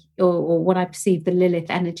embody or what I perceive the Lilith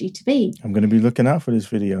energy to be. I'm going to be looking out for this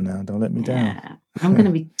video now. Don't let me down. I'm going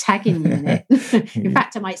to be tagging you in it. In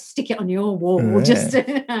fact, I might stick it on your wall. Just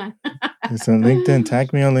it's on LinkedIn.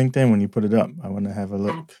 Tag me on LinkedIn when you put it up. I want to have a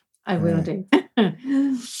look. I will do.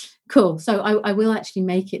 Cool. So I will actually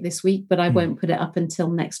make it this week, but I won't put it up until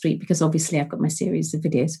next week, because obviously I've got my series of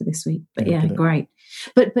videos for this week. But great.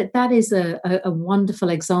 But that is a wonderful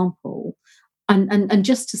example. And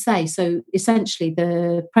just to say, so essentially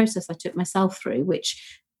the process I took myself through,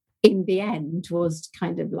 which in the end was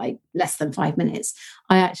kind of like less than 5 minutes,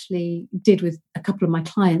 I actually did with a couple of my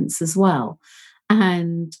clients as well.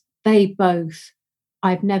 And they both,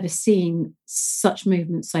 I've never seen such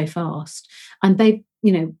movement so fast. And they,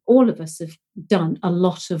 all of us have done a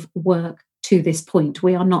lot of work to this point.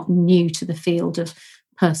 We are not new to the field of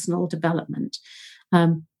personal development.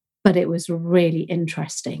 But it was really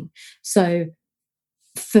interesting. So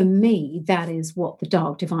for me, that is what the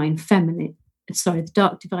dark divine feminine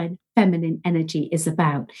energy is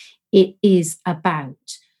about. It is about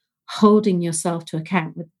holding yourself to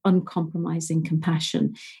account with uncompromising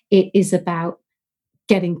compassion. It is about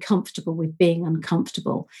getting comfortable with being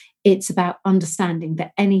uncomfortable. It's about understanding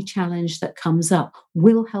that any challenge that comes up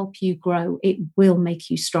will help you grow. It will make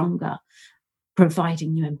you stronger,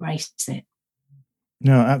 providing you embrace it.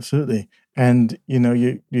 No, absolutely. And,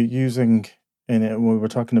 you're using, and when we're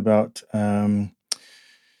talking about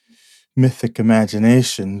mythic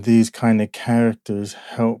imagination, these kind of characters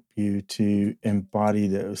help you to embody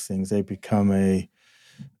those things. They become a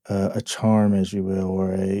charm, as you will,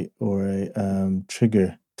 or a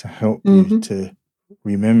trigger to help you to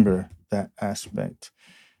remember that aspect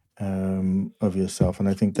of yourself. And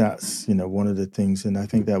I think that's one of the things, and I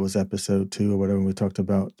think that was episode 2 or whatever, when we talked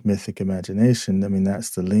about mythic imagination. I mean,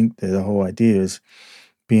 that's the link there. The whole idea is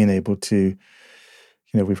being able to,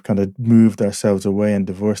 we've kind of moved ourselves away and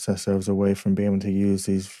divorced ourselves away from being able to use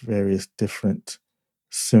these various different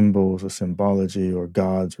symbols or symbology or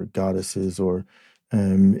gods or goddesses or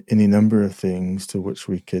any number of things to which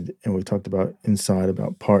we could, and we talked about inside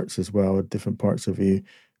about parts as well, different parts of you,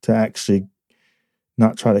 to actually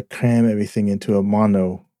not try to cram everything into a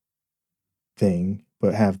mono thing,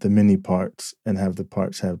 but have the mini parts and have the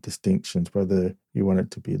parts have distinctions, whether you want it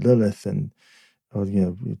to be Lilith or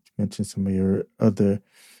you mentioned some of your other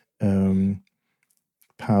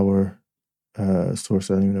power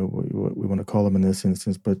source. I don't even know what we want to call them in this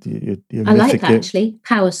instance, but your I like that, actually.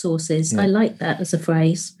 Power sources. Yeah. I like that as a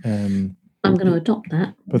phrase. I'm going to adopt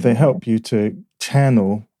that. But they help you to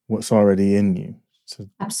channel what's already in you. So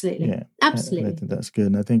absolutely, yeah, absolutely. I think that's good,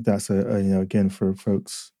 and I think that's again for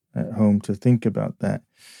folks at home to think about that,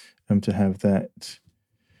 to have that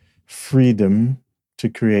freedom to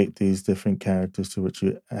create these different characters to which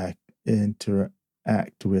you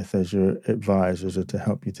interact with as your advisors, or to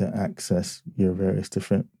help you to access your various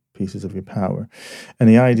different pieces of your power. And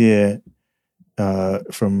the idea,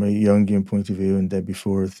 from a Jungian point of view, and Debbie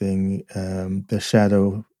Ford thing, the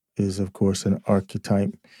shadow is, of course, an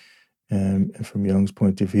archetype. And from Jung's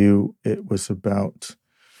point of view, it was about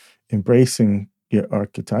embracing your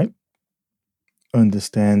archetype,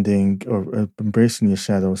 understanding, or embracing your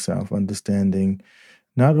shadow self, understanding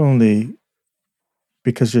not only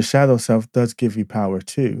because your shadow self does give you power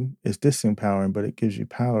too. It's disempowering, but it gives you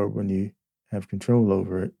power when you have control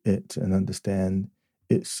over it and understand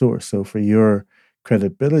its source. So for your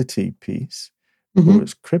credibility piece, or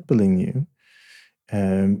it's crippling you,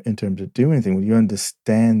 in terms of doing anything, when you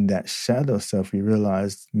understand that shadow self, you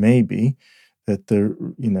realize maybe that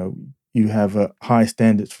you have a high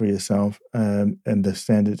standards for yourself, and the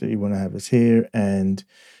standards that you want to have is here, and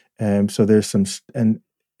so there's some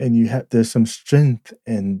there's some strength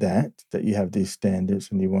in that you have these standards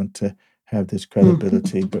and you want to have this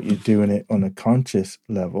credibility, but you're doing it on a conscious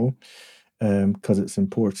level, because it's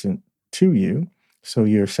important to you. So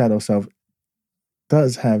your shadow self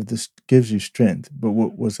does have this, gives you strength, but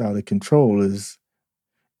what was out of control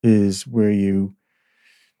is where you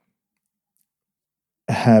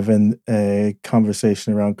having a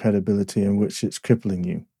conversation around credibility in which it's crippling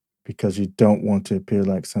you because you don't want to appear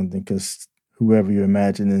like something, because whoever you're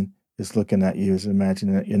imagining is looking at you is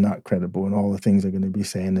imagining that you're not credible and all the things they're going to be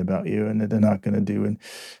saying about you and that they're not going to do. And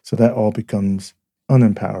so that all becomes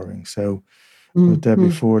unempowering. So with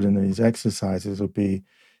Debbie Ford and these exercises will be,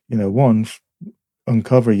 one,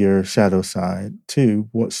 uncover your shadow side. Two,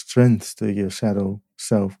 what strengths do your shadow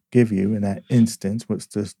self give you in that instance? What's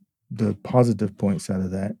the positive points out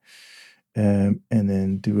of that? And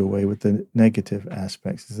then do away with the negative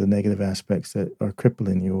aspects. It's the negative aspects that are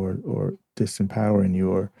crippling you or disempowering you,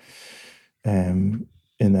 or in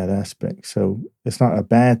that aspect. So it's not a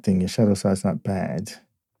bad thing. Your shadow side's not bad.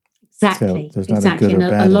 Exactly. So there's not a good or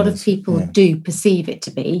bad. A lot of people do perceive it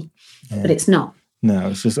to be, but it's not. No,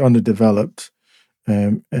 it's just underdeveloped.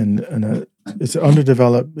 And it's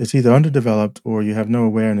underdeveloped. It's either underdeveloped or you have no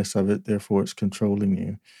awareness of it. Therefore, it's controlling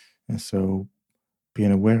you. And so,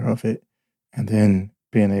 being aware of it, and then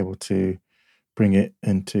being able to bring it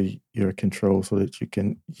into your control so that you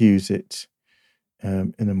can use it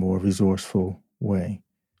in a more resourceful way,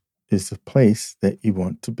 is the place that you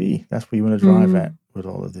want to be. That's where you want to drive at with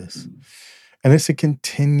all of this. And it's a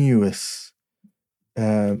continuous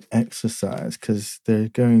exercise, because there are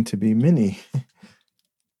going to be many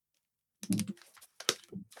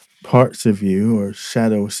parts of you or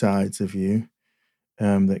shadow sides of you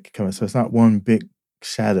that can come in. So it's not one big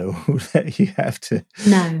shadow that you have to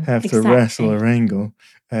wrestle or wrangle.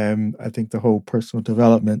 I think the whole personal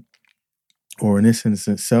development, or in this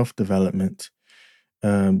instance, self-development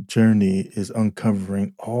journey, is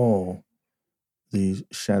uncovering all these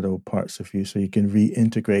shadow parts of you so you can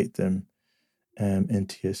reintegrate them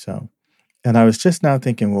into yourself. And I was just now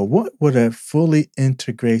thinking, well, what would a fully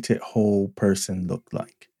integrated whole person look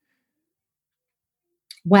like?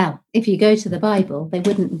 Well, if you go to the Bible, they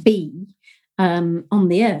wouldn't be on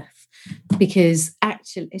the earth, because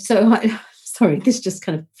actually, sorry, this just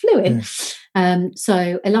kind of flew in. Yeah.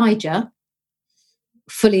 So Elijah,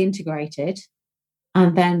 fully integrated,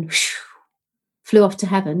 and then flew off to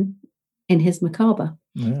heaven in his Merkaba,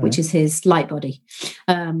 which is his light body.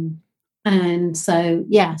 And so,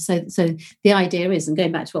 so the idea is, and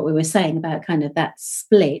going back to what we were saying about kind of that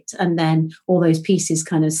split, and then all those pieces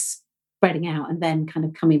kind of spreading out and then kind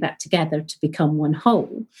of coming back together to become one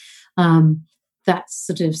whole. That's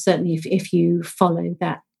sort of, certainly if you follow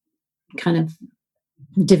that kind of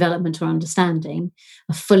development or understanding,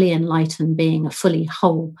 a fully enlightened being, a fully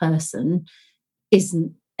whole person,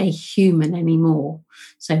 isn't a human anymore.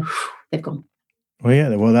 So they've gone. Well,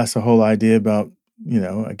 yeah. Well, that's the whole idea about,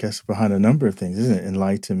 I guess behind a number of things, isn't it?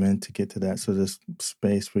 Enlightenment, to get to that sort of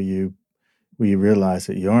space where you realize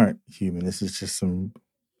that you aren't human. This is just some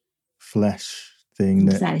flesh thing.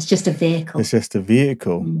 It's just a vehicle. It's just a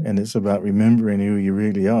vehicle. And it's about remembering who you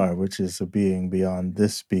really are, which is a being beyond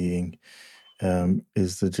this being.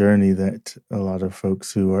 Is the journey that a lot of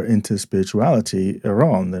folks who are into spirituality are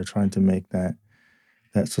on. They're trying to make that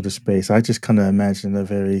sort of space. I just kind of imagine a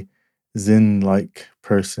very Zen-like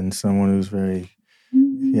person, someone who's very,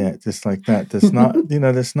 just like that. That's not,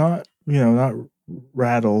 not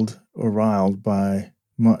rattled or riled by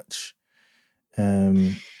much.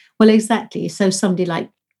 Well, exactly. So somebody like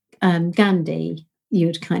Gandhi, you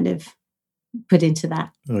would kind of put into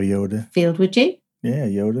that or Yoda field, would you? Yeah,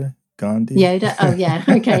 Yoda. Gandhi. Yoda. Oh, yeah.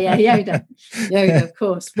 Okay, yeah, Yoda. Yoda, of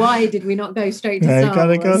course. Why did we not go straight to Star Wars? You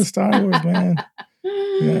gotta go to Star Wars, man.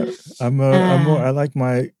 Yeah, I'm more. I like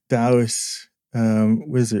my Taoist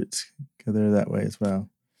wizards because they're that way as well.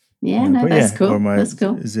 Yeah, no, that's cool. Or my that's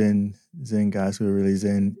cool. Zen guys who are really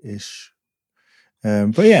Zen-ish.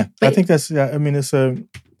 But yeah, I think that's. I mean, it's a.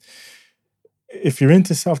 If you're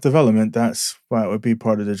into self-development, that's why it would be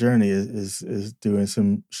part of the journey is doing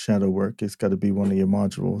some shadow work. It's got to be one of your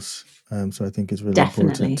modules. So I think it's really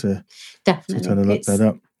important to kind of look that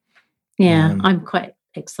up. Yeah, I'm quite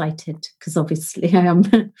excited because obviously I am,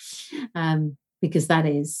 because that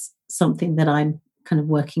is something that I'm kind of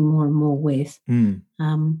working more and more with.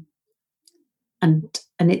 And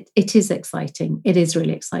it is exciting. It is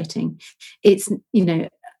really exciting. It's,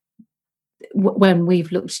 when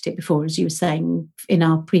we've looked at it before, as you were saying in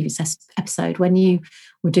our previous episode, when you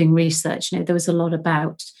were doing research, there was a lot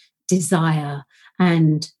about desire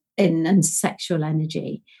and sexual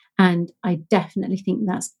energy. And I definitely think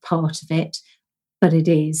that's part of it, but it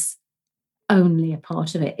is only a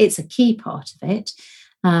part of it. It's a key part of it,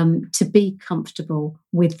 to be comfortable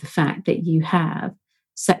with the fact that you have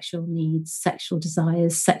sexual needs, sexual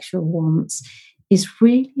desires, sexual wants is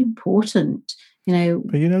really important.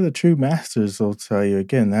 But the true masters will tell you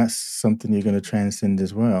again, that's something you're going to transcend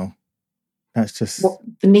as well. That's just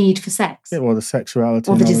the need for sex. Yeah, well, the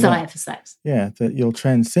sexuality or the desire for sex. Yeah, that you'll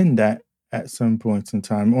transcend that at some point in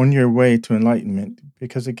time on your way to enlightenment,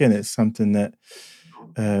 because again, it's something that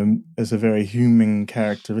is a very human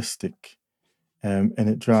characteristic, and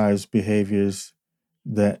it drives behaviors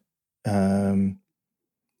that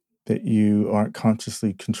that you aren't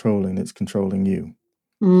consciously controlling. It's controlling you,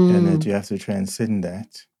 and that you have to transcend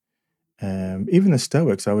that. Even the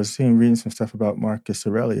Stoics, I was reading some stuff about Marcus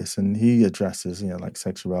Aurelius, and he addresses, like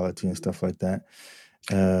sexuality and stuff like that.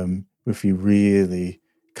 If you really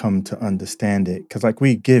come to understand it, because like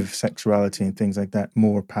we give sexuality and things like that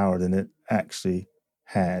more power than it actually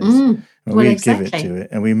has. We give it to it,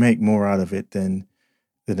 and we make more out of it than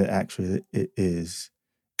it actually it is.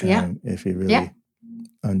 If you really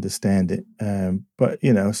understand it. But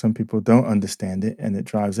some people don't understand it, and it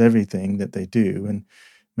drives everything that they do, and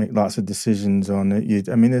make lots of decisions on it.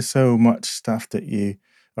 There's so much stuff that you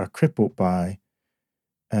are crippled by,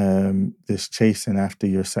 this chasing after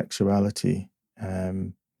your sexuality.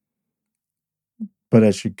 But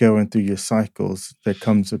as you're going through your cycles, there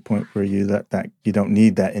comes a point where you don't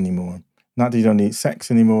need that anymore. Not that you don't need sex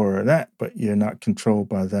anymore or that, but you're not controlled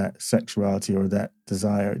by that sexuality or that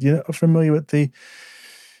desire. You're familiar with the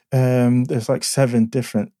there's like 7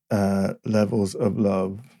 different levels of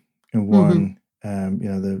love, and one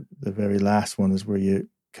the very last one is where you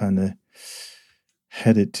kind of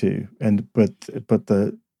headed to, but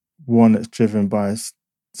the one that's driven by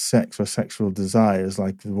sex or sexual desire is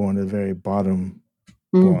like the one at the very bottom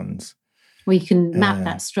ones. Well, you can map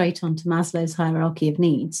that straight onto Maslow's hierarchy of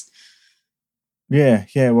needs. Yeah.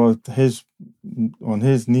 Well, his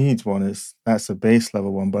needs one that's a base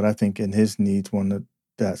level one, but I think in his needs one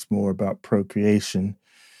that's more about procreation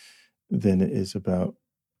than it is about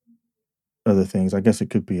other things. I guess it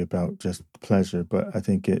could be about just pleasure, but I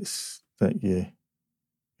think it's that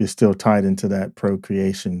you're still tied into that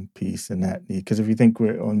procreation piece and that need. Because if you think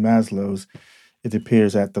we're on Maslow's, it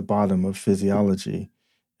appears at the bottom of physiology.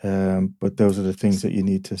 But those are the things that you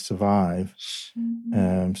need to survive.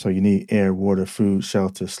 So you need air, water, food,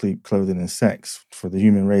 shelter, sleep, clothing, and sex for the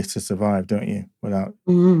human race to survive, don't you? Without,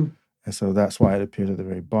 and so that's why it appears at the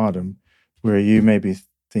very bottom. Where you may be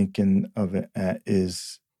thinking of it at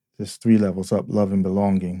is there's 3 levels up: love and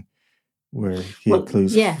belonging, where he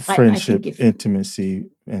includes friendship, intimacy,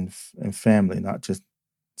 and family, not just.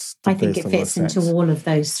 I think it fits into all of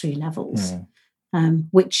those 3 levels. Yeah.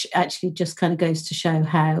 Which actually just kind of goes to show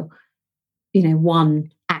how,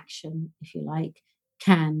 one action, if you like,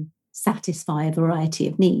 can satisfy a variety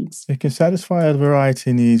of needs. It can satisfy a variety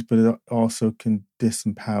of needs, but it also can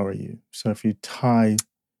disempower you. So if you tie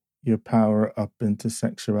your power up into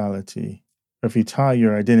sexuality, or if you tie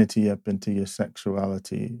your identity up into your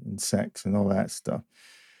sexuality and sex and all that stuff,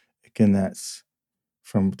 again, that's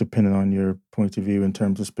depending on your point of view in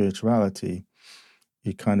terms of spirituality,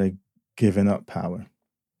 you kind of giving up power,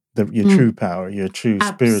 your true power, your true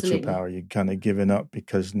spiritual power. You're kind of giving up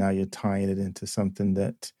because now you're tying it into something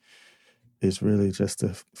that is really just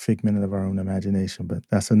a figment of our own imagination, but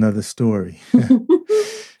that's another story.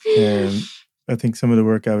 I think some of the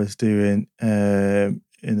work I was doing in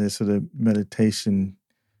the sort of meditation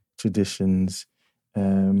traditions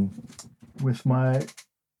with my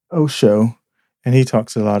Osho, and he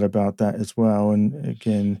talks a lot about that as well. And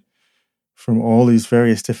again, from all these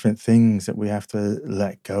various different things that we have to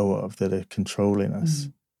let go of that are controlling us,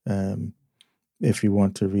 if we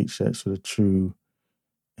want to reach that sort of true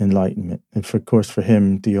enlightenment. And of course, for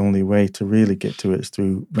him, the only way to really get to it is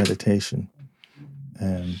through meditation,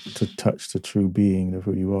 to touch the true being of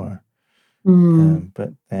who you are.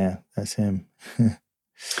 But yeah, that's him.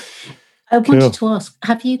 I wanted to ask,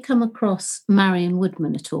 have you come across Marion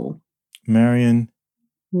Woodman at all? Marion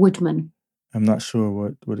Woodman. I'm not sure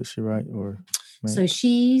what did she write or make? So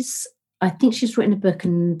I think she's written a book,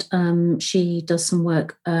 and she does some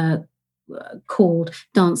work called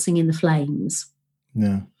Dancing in the Flames.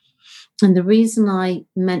 Yeah. And the reason I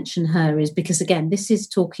mention her is because, again, this is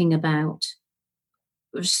talking about,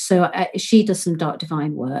 so she does some dark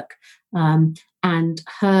divine work, and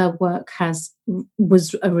her work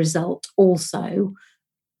was a result also.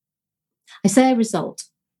 I say a result.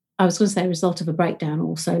 I was going to say a result of a breakdown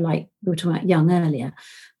also, like we were talking about Jung earlier.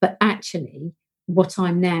 But actually, what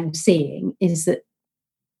I'm now seeing is that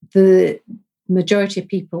the majority of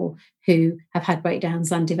people who have had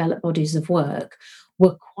breakdowns and developed bodies of work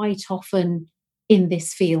were quite often in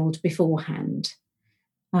this field beforehand.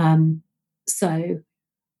 So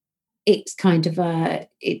it's kind of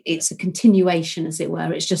it's a continuation, as it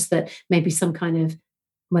were. It's just that maybe some kind of,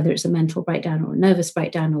 whether it's a mental breakdown or a nervous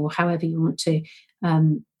breakdown or however you want to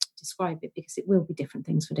describe it, because it will be different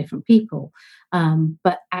things for different people.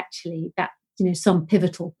 But actually that, some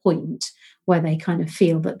pivotal point where they kind of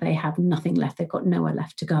feel that they have nothing left, they've got nowhere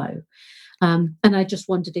left to go. And I just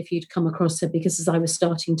wondered if you'd come across it, because as I was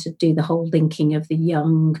starting to do the whole linking of the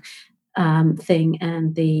Jung thing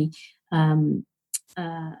and the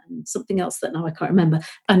something else that now I can't remember,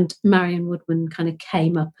 and Marion Woodman kind of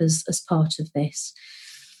came up as part of this.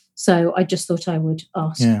 So I just thought I would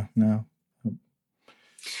ask. Yeah, no.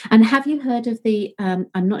 And have you heard of the,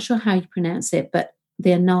 I'm not sure how you pronounce it, but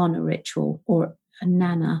the Inanna ritual, or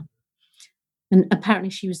Inanna? And apparently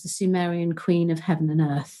she was the Sumerian queen of heaven and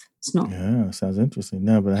earth. It's not. Yeah, sounds interesting.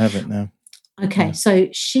 No, but I haven't now. Okay, yeah. So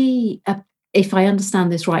she, if I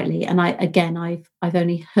understand this rightly, and I've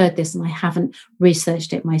only heard this and I haven't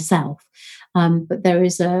researched it myself, but there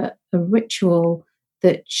is a ritual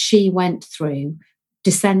that she went through,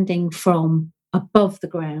 descending from above the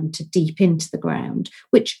ground to deep into the ground,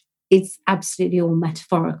 which is absolutely all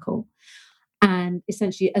metaphorical. And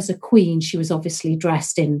essentially, as a queen, she was obviously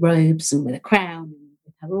dressed in robes and with a crown and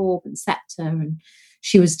with her orb and scepter, and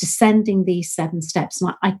she was descending these 7 steps.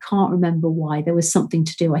 And I can't remember why. There was something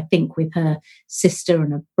to do, I think, with her sister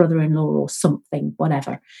and her brother-in-law or something,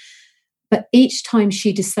 whatever. But each time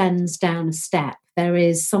she descends down a step, there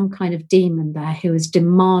is some kind of demon there who is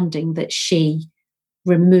demanding that she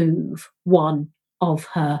remove one of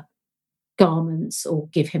her garments or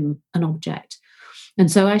give him an object. And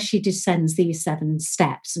so as she descends these 7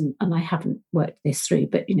 steps, and I haven't worked this through,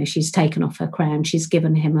 but she's taken off her crown, she's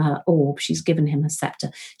given him her orb, she's given him her scepter,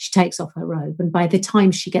 she takes off her robe, and by the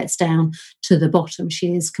time she gets down to the bottom,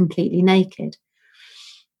 she is completely naked.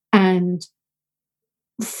 And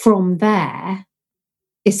from there,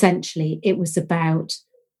 essentially, it was about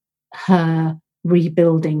her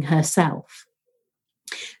rebuilding herself.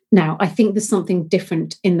 Now, I think there's something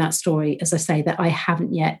different in that story, as I say, that I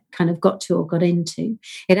haven't yet kind of got to or got into.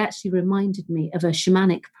 It actually reminded me of a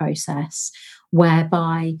shamanic process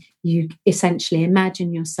whereby you essentially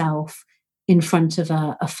imagine yourself in front of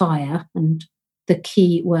a fire, and the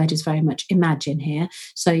key word is very much imagine here.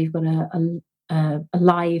 So you've got a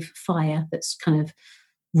live fire that's kind of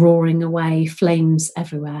roaring away, flames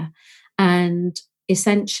everywhere. And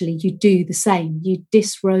essentially you do the same. You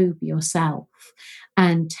disrobe yourself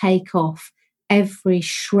and take off every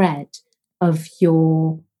shred of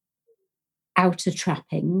your outer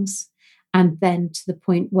trappings, and then to the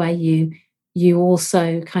point where you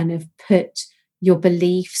also kind of put your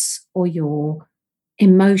beliefs or your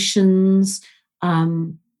emotions,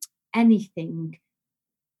 anything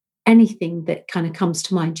that kind of comes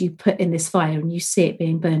to mind, you put in this fire and you see it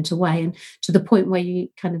being burnt away, and to the point where you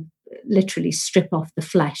kind of literally strip off the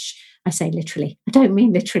flesh. I say literally. I don't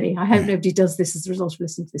mean literally. I hope nobody does this as a result of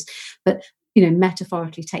listening to this. But,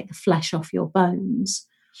 metaphorically take the flesh off your bones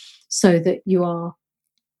so that you are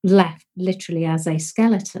left literally as a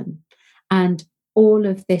skeleton. And all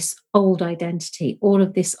of this old identity, all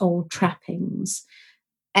of this old trappings,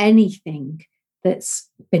 anything that's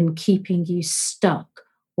been keeping you stuck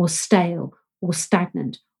or stale or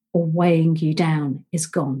stagnant or weighing you down is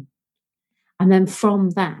gone. And then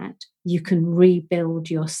from that, you can rebuild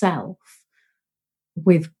yourself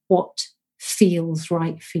with what feels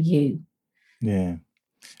right for you. Yeah.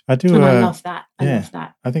 I do. And I love that. I love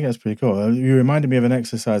that. I think that's pretty cool. You reminded me of an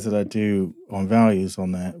exercise that I do on values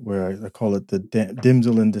on that, where I call it the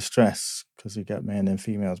damsel in distress, because you got men and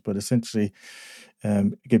females, but essentially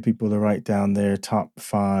get people to write down their top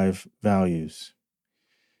 5 values.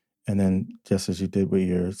 And then just as you did with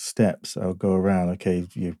your steps, I'll go around, okay,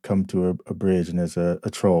 you come to a bridge and there's a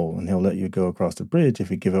troll, and he'll let you go across the bridge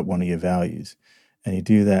if you give up one of your values. And you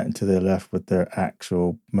do that until they're left with their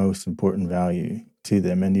actual most important value to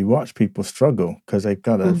them. And you watch people struggle because they've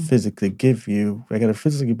got to physically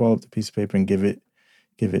ball up the piece of paper and give it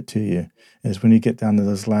to you. And it's when you get down to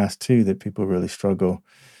those last 2 that people really struggle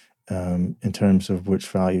in terms of which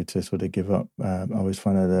value to sort of give up. I always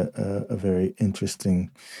find that a very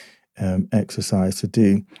interesting exercise to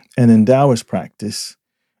do. And in Taoist practice,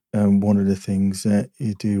 one of the things that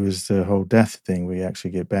you do is the whole death thing, where you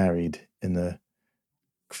actually get buried in the,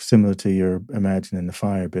 similar to your imagining the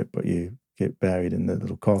fire bit, but you get buried in the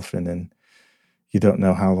little coffin, and you don't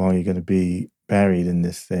know how long you're going to be buried in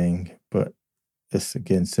this thing, but it's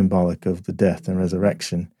again symbolic of the death and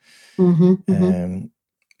resurrection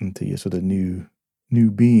into your sort of new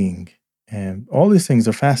being. And all these things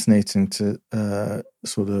are fascinating to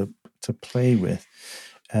sort of to play with.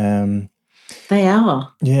 They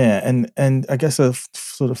are. Yeah, and I guess a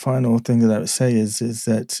sort of final thing that I would say is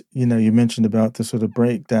that, you mentioned about the sort of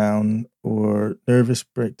breakdown or nervous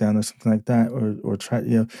breakdown or something like that, or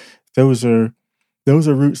those are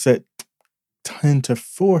roots that tend to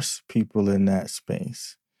force people in that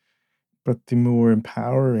space. But the more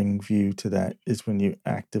empowering view to that is when you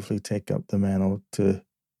actively take up the mantle to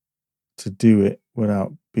do it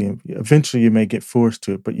without being. Eventually, you may get forced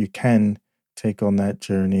to it, but you can take on that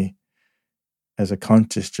journey as a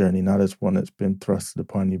conscious journey, not as one that's been thrusted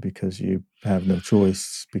upon you because you have no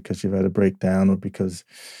choice, because you've had a breakdown, or because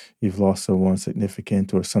you've lost someone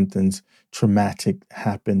significant, or something's traumatic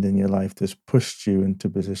happened in your life that's pushed you into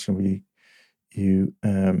a position where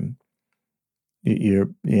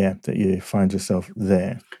that you find yourself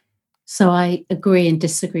there. So I agree and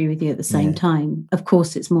disagree with you at the same time. Of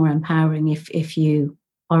course, it's more empowering if you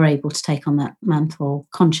are able to take on that mantle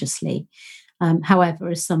consciously. However,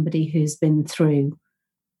 as somebody who's been through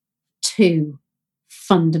 2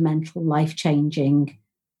 fundamental life-changing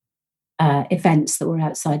events that were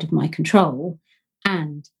outside of my control,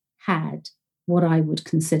 and had what I would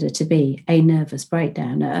consider to be a nervous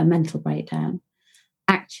breakdown, a mental breakdown,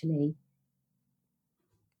 actually,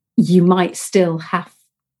 you might still have,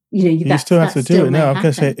 you still have to do it. No, I'm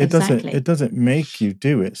going to say it doesn't make you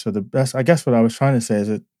do it. So I guess what I was trying to say is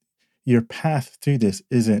that your path through this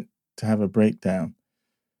isn't to have a breakdown.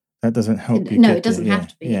 That doesn't help you. No, it doesn't have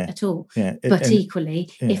to be at all. Yeah. But equally,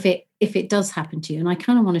 if it does happen to you, and I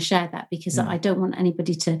kind of want to share that because I don't want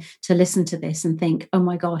anybody to listen to this and think, oh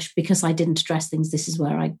my gosh, because I didn't address things, this is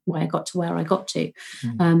why I got to where I got to.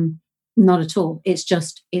 Not at all. It's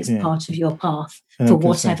just part of your path for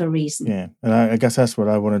whatever reason. Yeah, and I guess that's what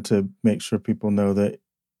I wanted to make sure people know, that.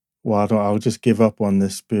 Well, I'll just give up on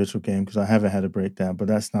this spiritual game because I haven't had a breakdown. But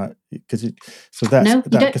that's not because you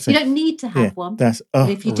don't need to have one. That's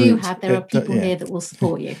but if you do have, there are people here that will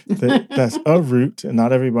support you. That's a route, and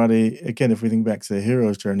not everybody. Again, if we think back to the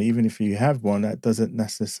hero's journey, even if you have one, that doesn't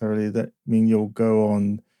necessarily mean you'll go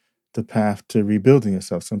on the path to rebuilding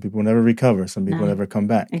yourself. Some people never recover. Some people never come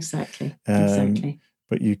back. Exactly.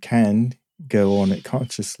 But you can go on it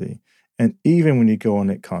consciously. And even when you go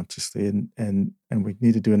on it consciously, and we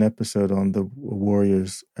need to do an episode on the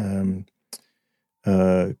warrior's code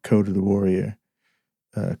of the warrior,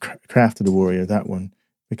 craft of the warrior, that one,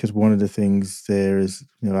 because one of the things there is,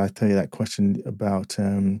 I tell you that question about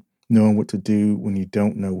knowing what to do when you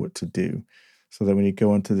don't know what to do, so that when you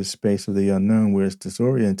go into the space of the unknown where it's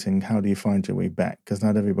disorienting, how do you find your way back? Because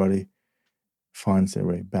not everybody finds their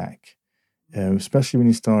way back, especially when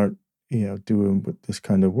you start doing this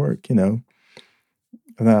kind of work, And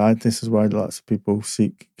this is why lots of people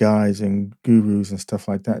seek guides and gurus and stuff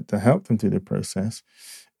like that to help them through the process.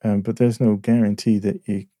 But there's no guarantee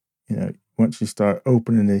that once you start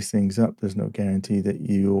opening these things up, there's no guarantee that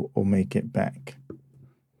you will make it back.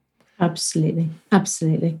 Absolutely.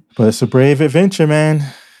 Absolutely. But it's a brave adventure, man.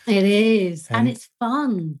 It is. And it's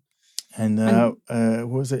fun. And what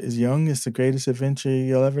was it? Is young is the greatest adventure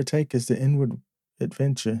you'll ever take, is the inward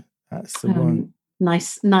adventure. That's the one.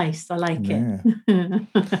 Nice. I like it. And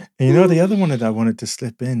the other one that I wanted to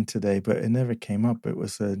slip in today, but it never came up. It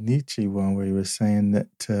was a Nietzsche one where he was saying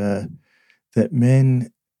that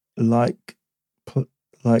men like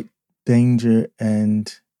danger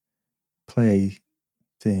and play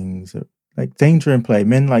things. Like danger and play.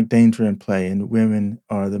 Men like danger and play, and women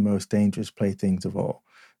are the most dangerous playthings of all.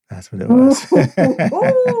 That's what it was.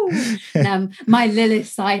 Now, my Lilith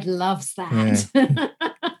side loves that.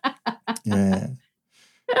 Yeah.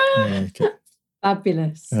 Okay.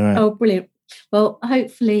 Fabulous. Right. Oh, brilliant. Well,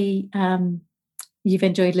 hopefully you've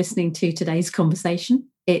enjoyed listening to today's conversation.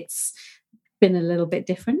 It's been a little bit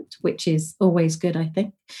different, which is always good, I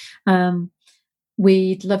think.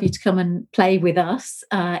 We'd love you to come and play with us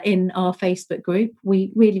in our Facebook group.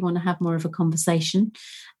 We really want to have more of a conversation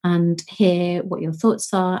and hear what your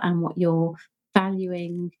thoughts are and what you're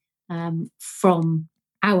valuing from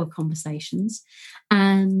our conversations.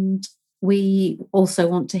 And we also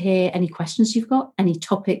want to hear any questions you've got, any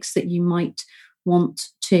topics that you might want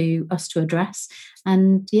us to address.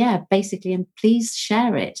 And basically, and please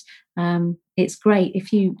share it. It's great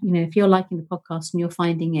if you're liking the podcast and you're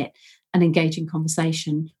finding it an engaging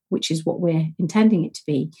conversation, which is what we're intending it to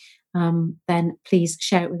be, then please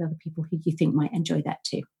share it with other people who you think might enjoy that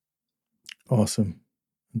too. Awesome.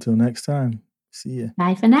 Until next time. See ya.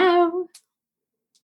 Bye for now.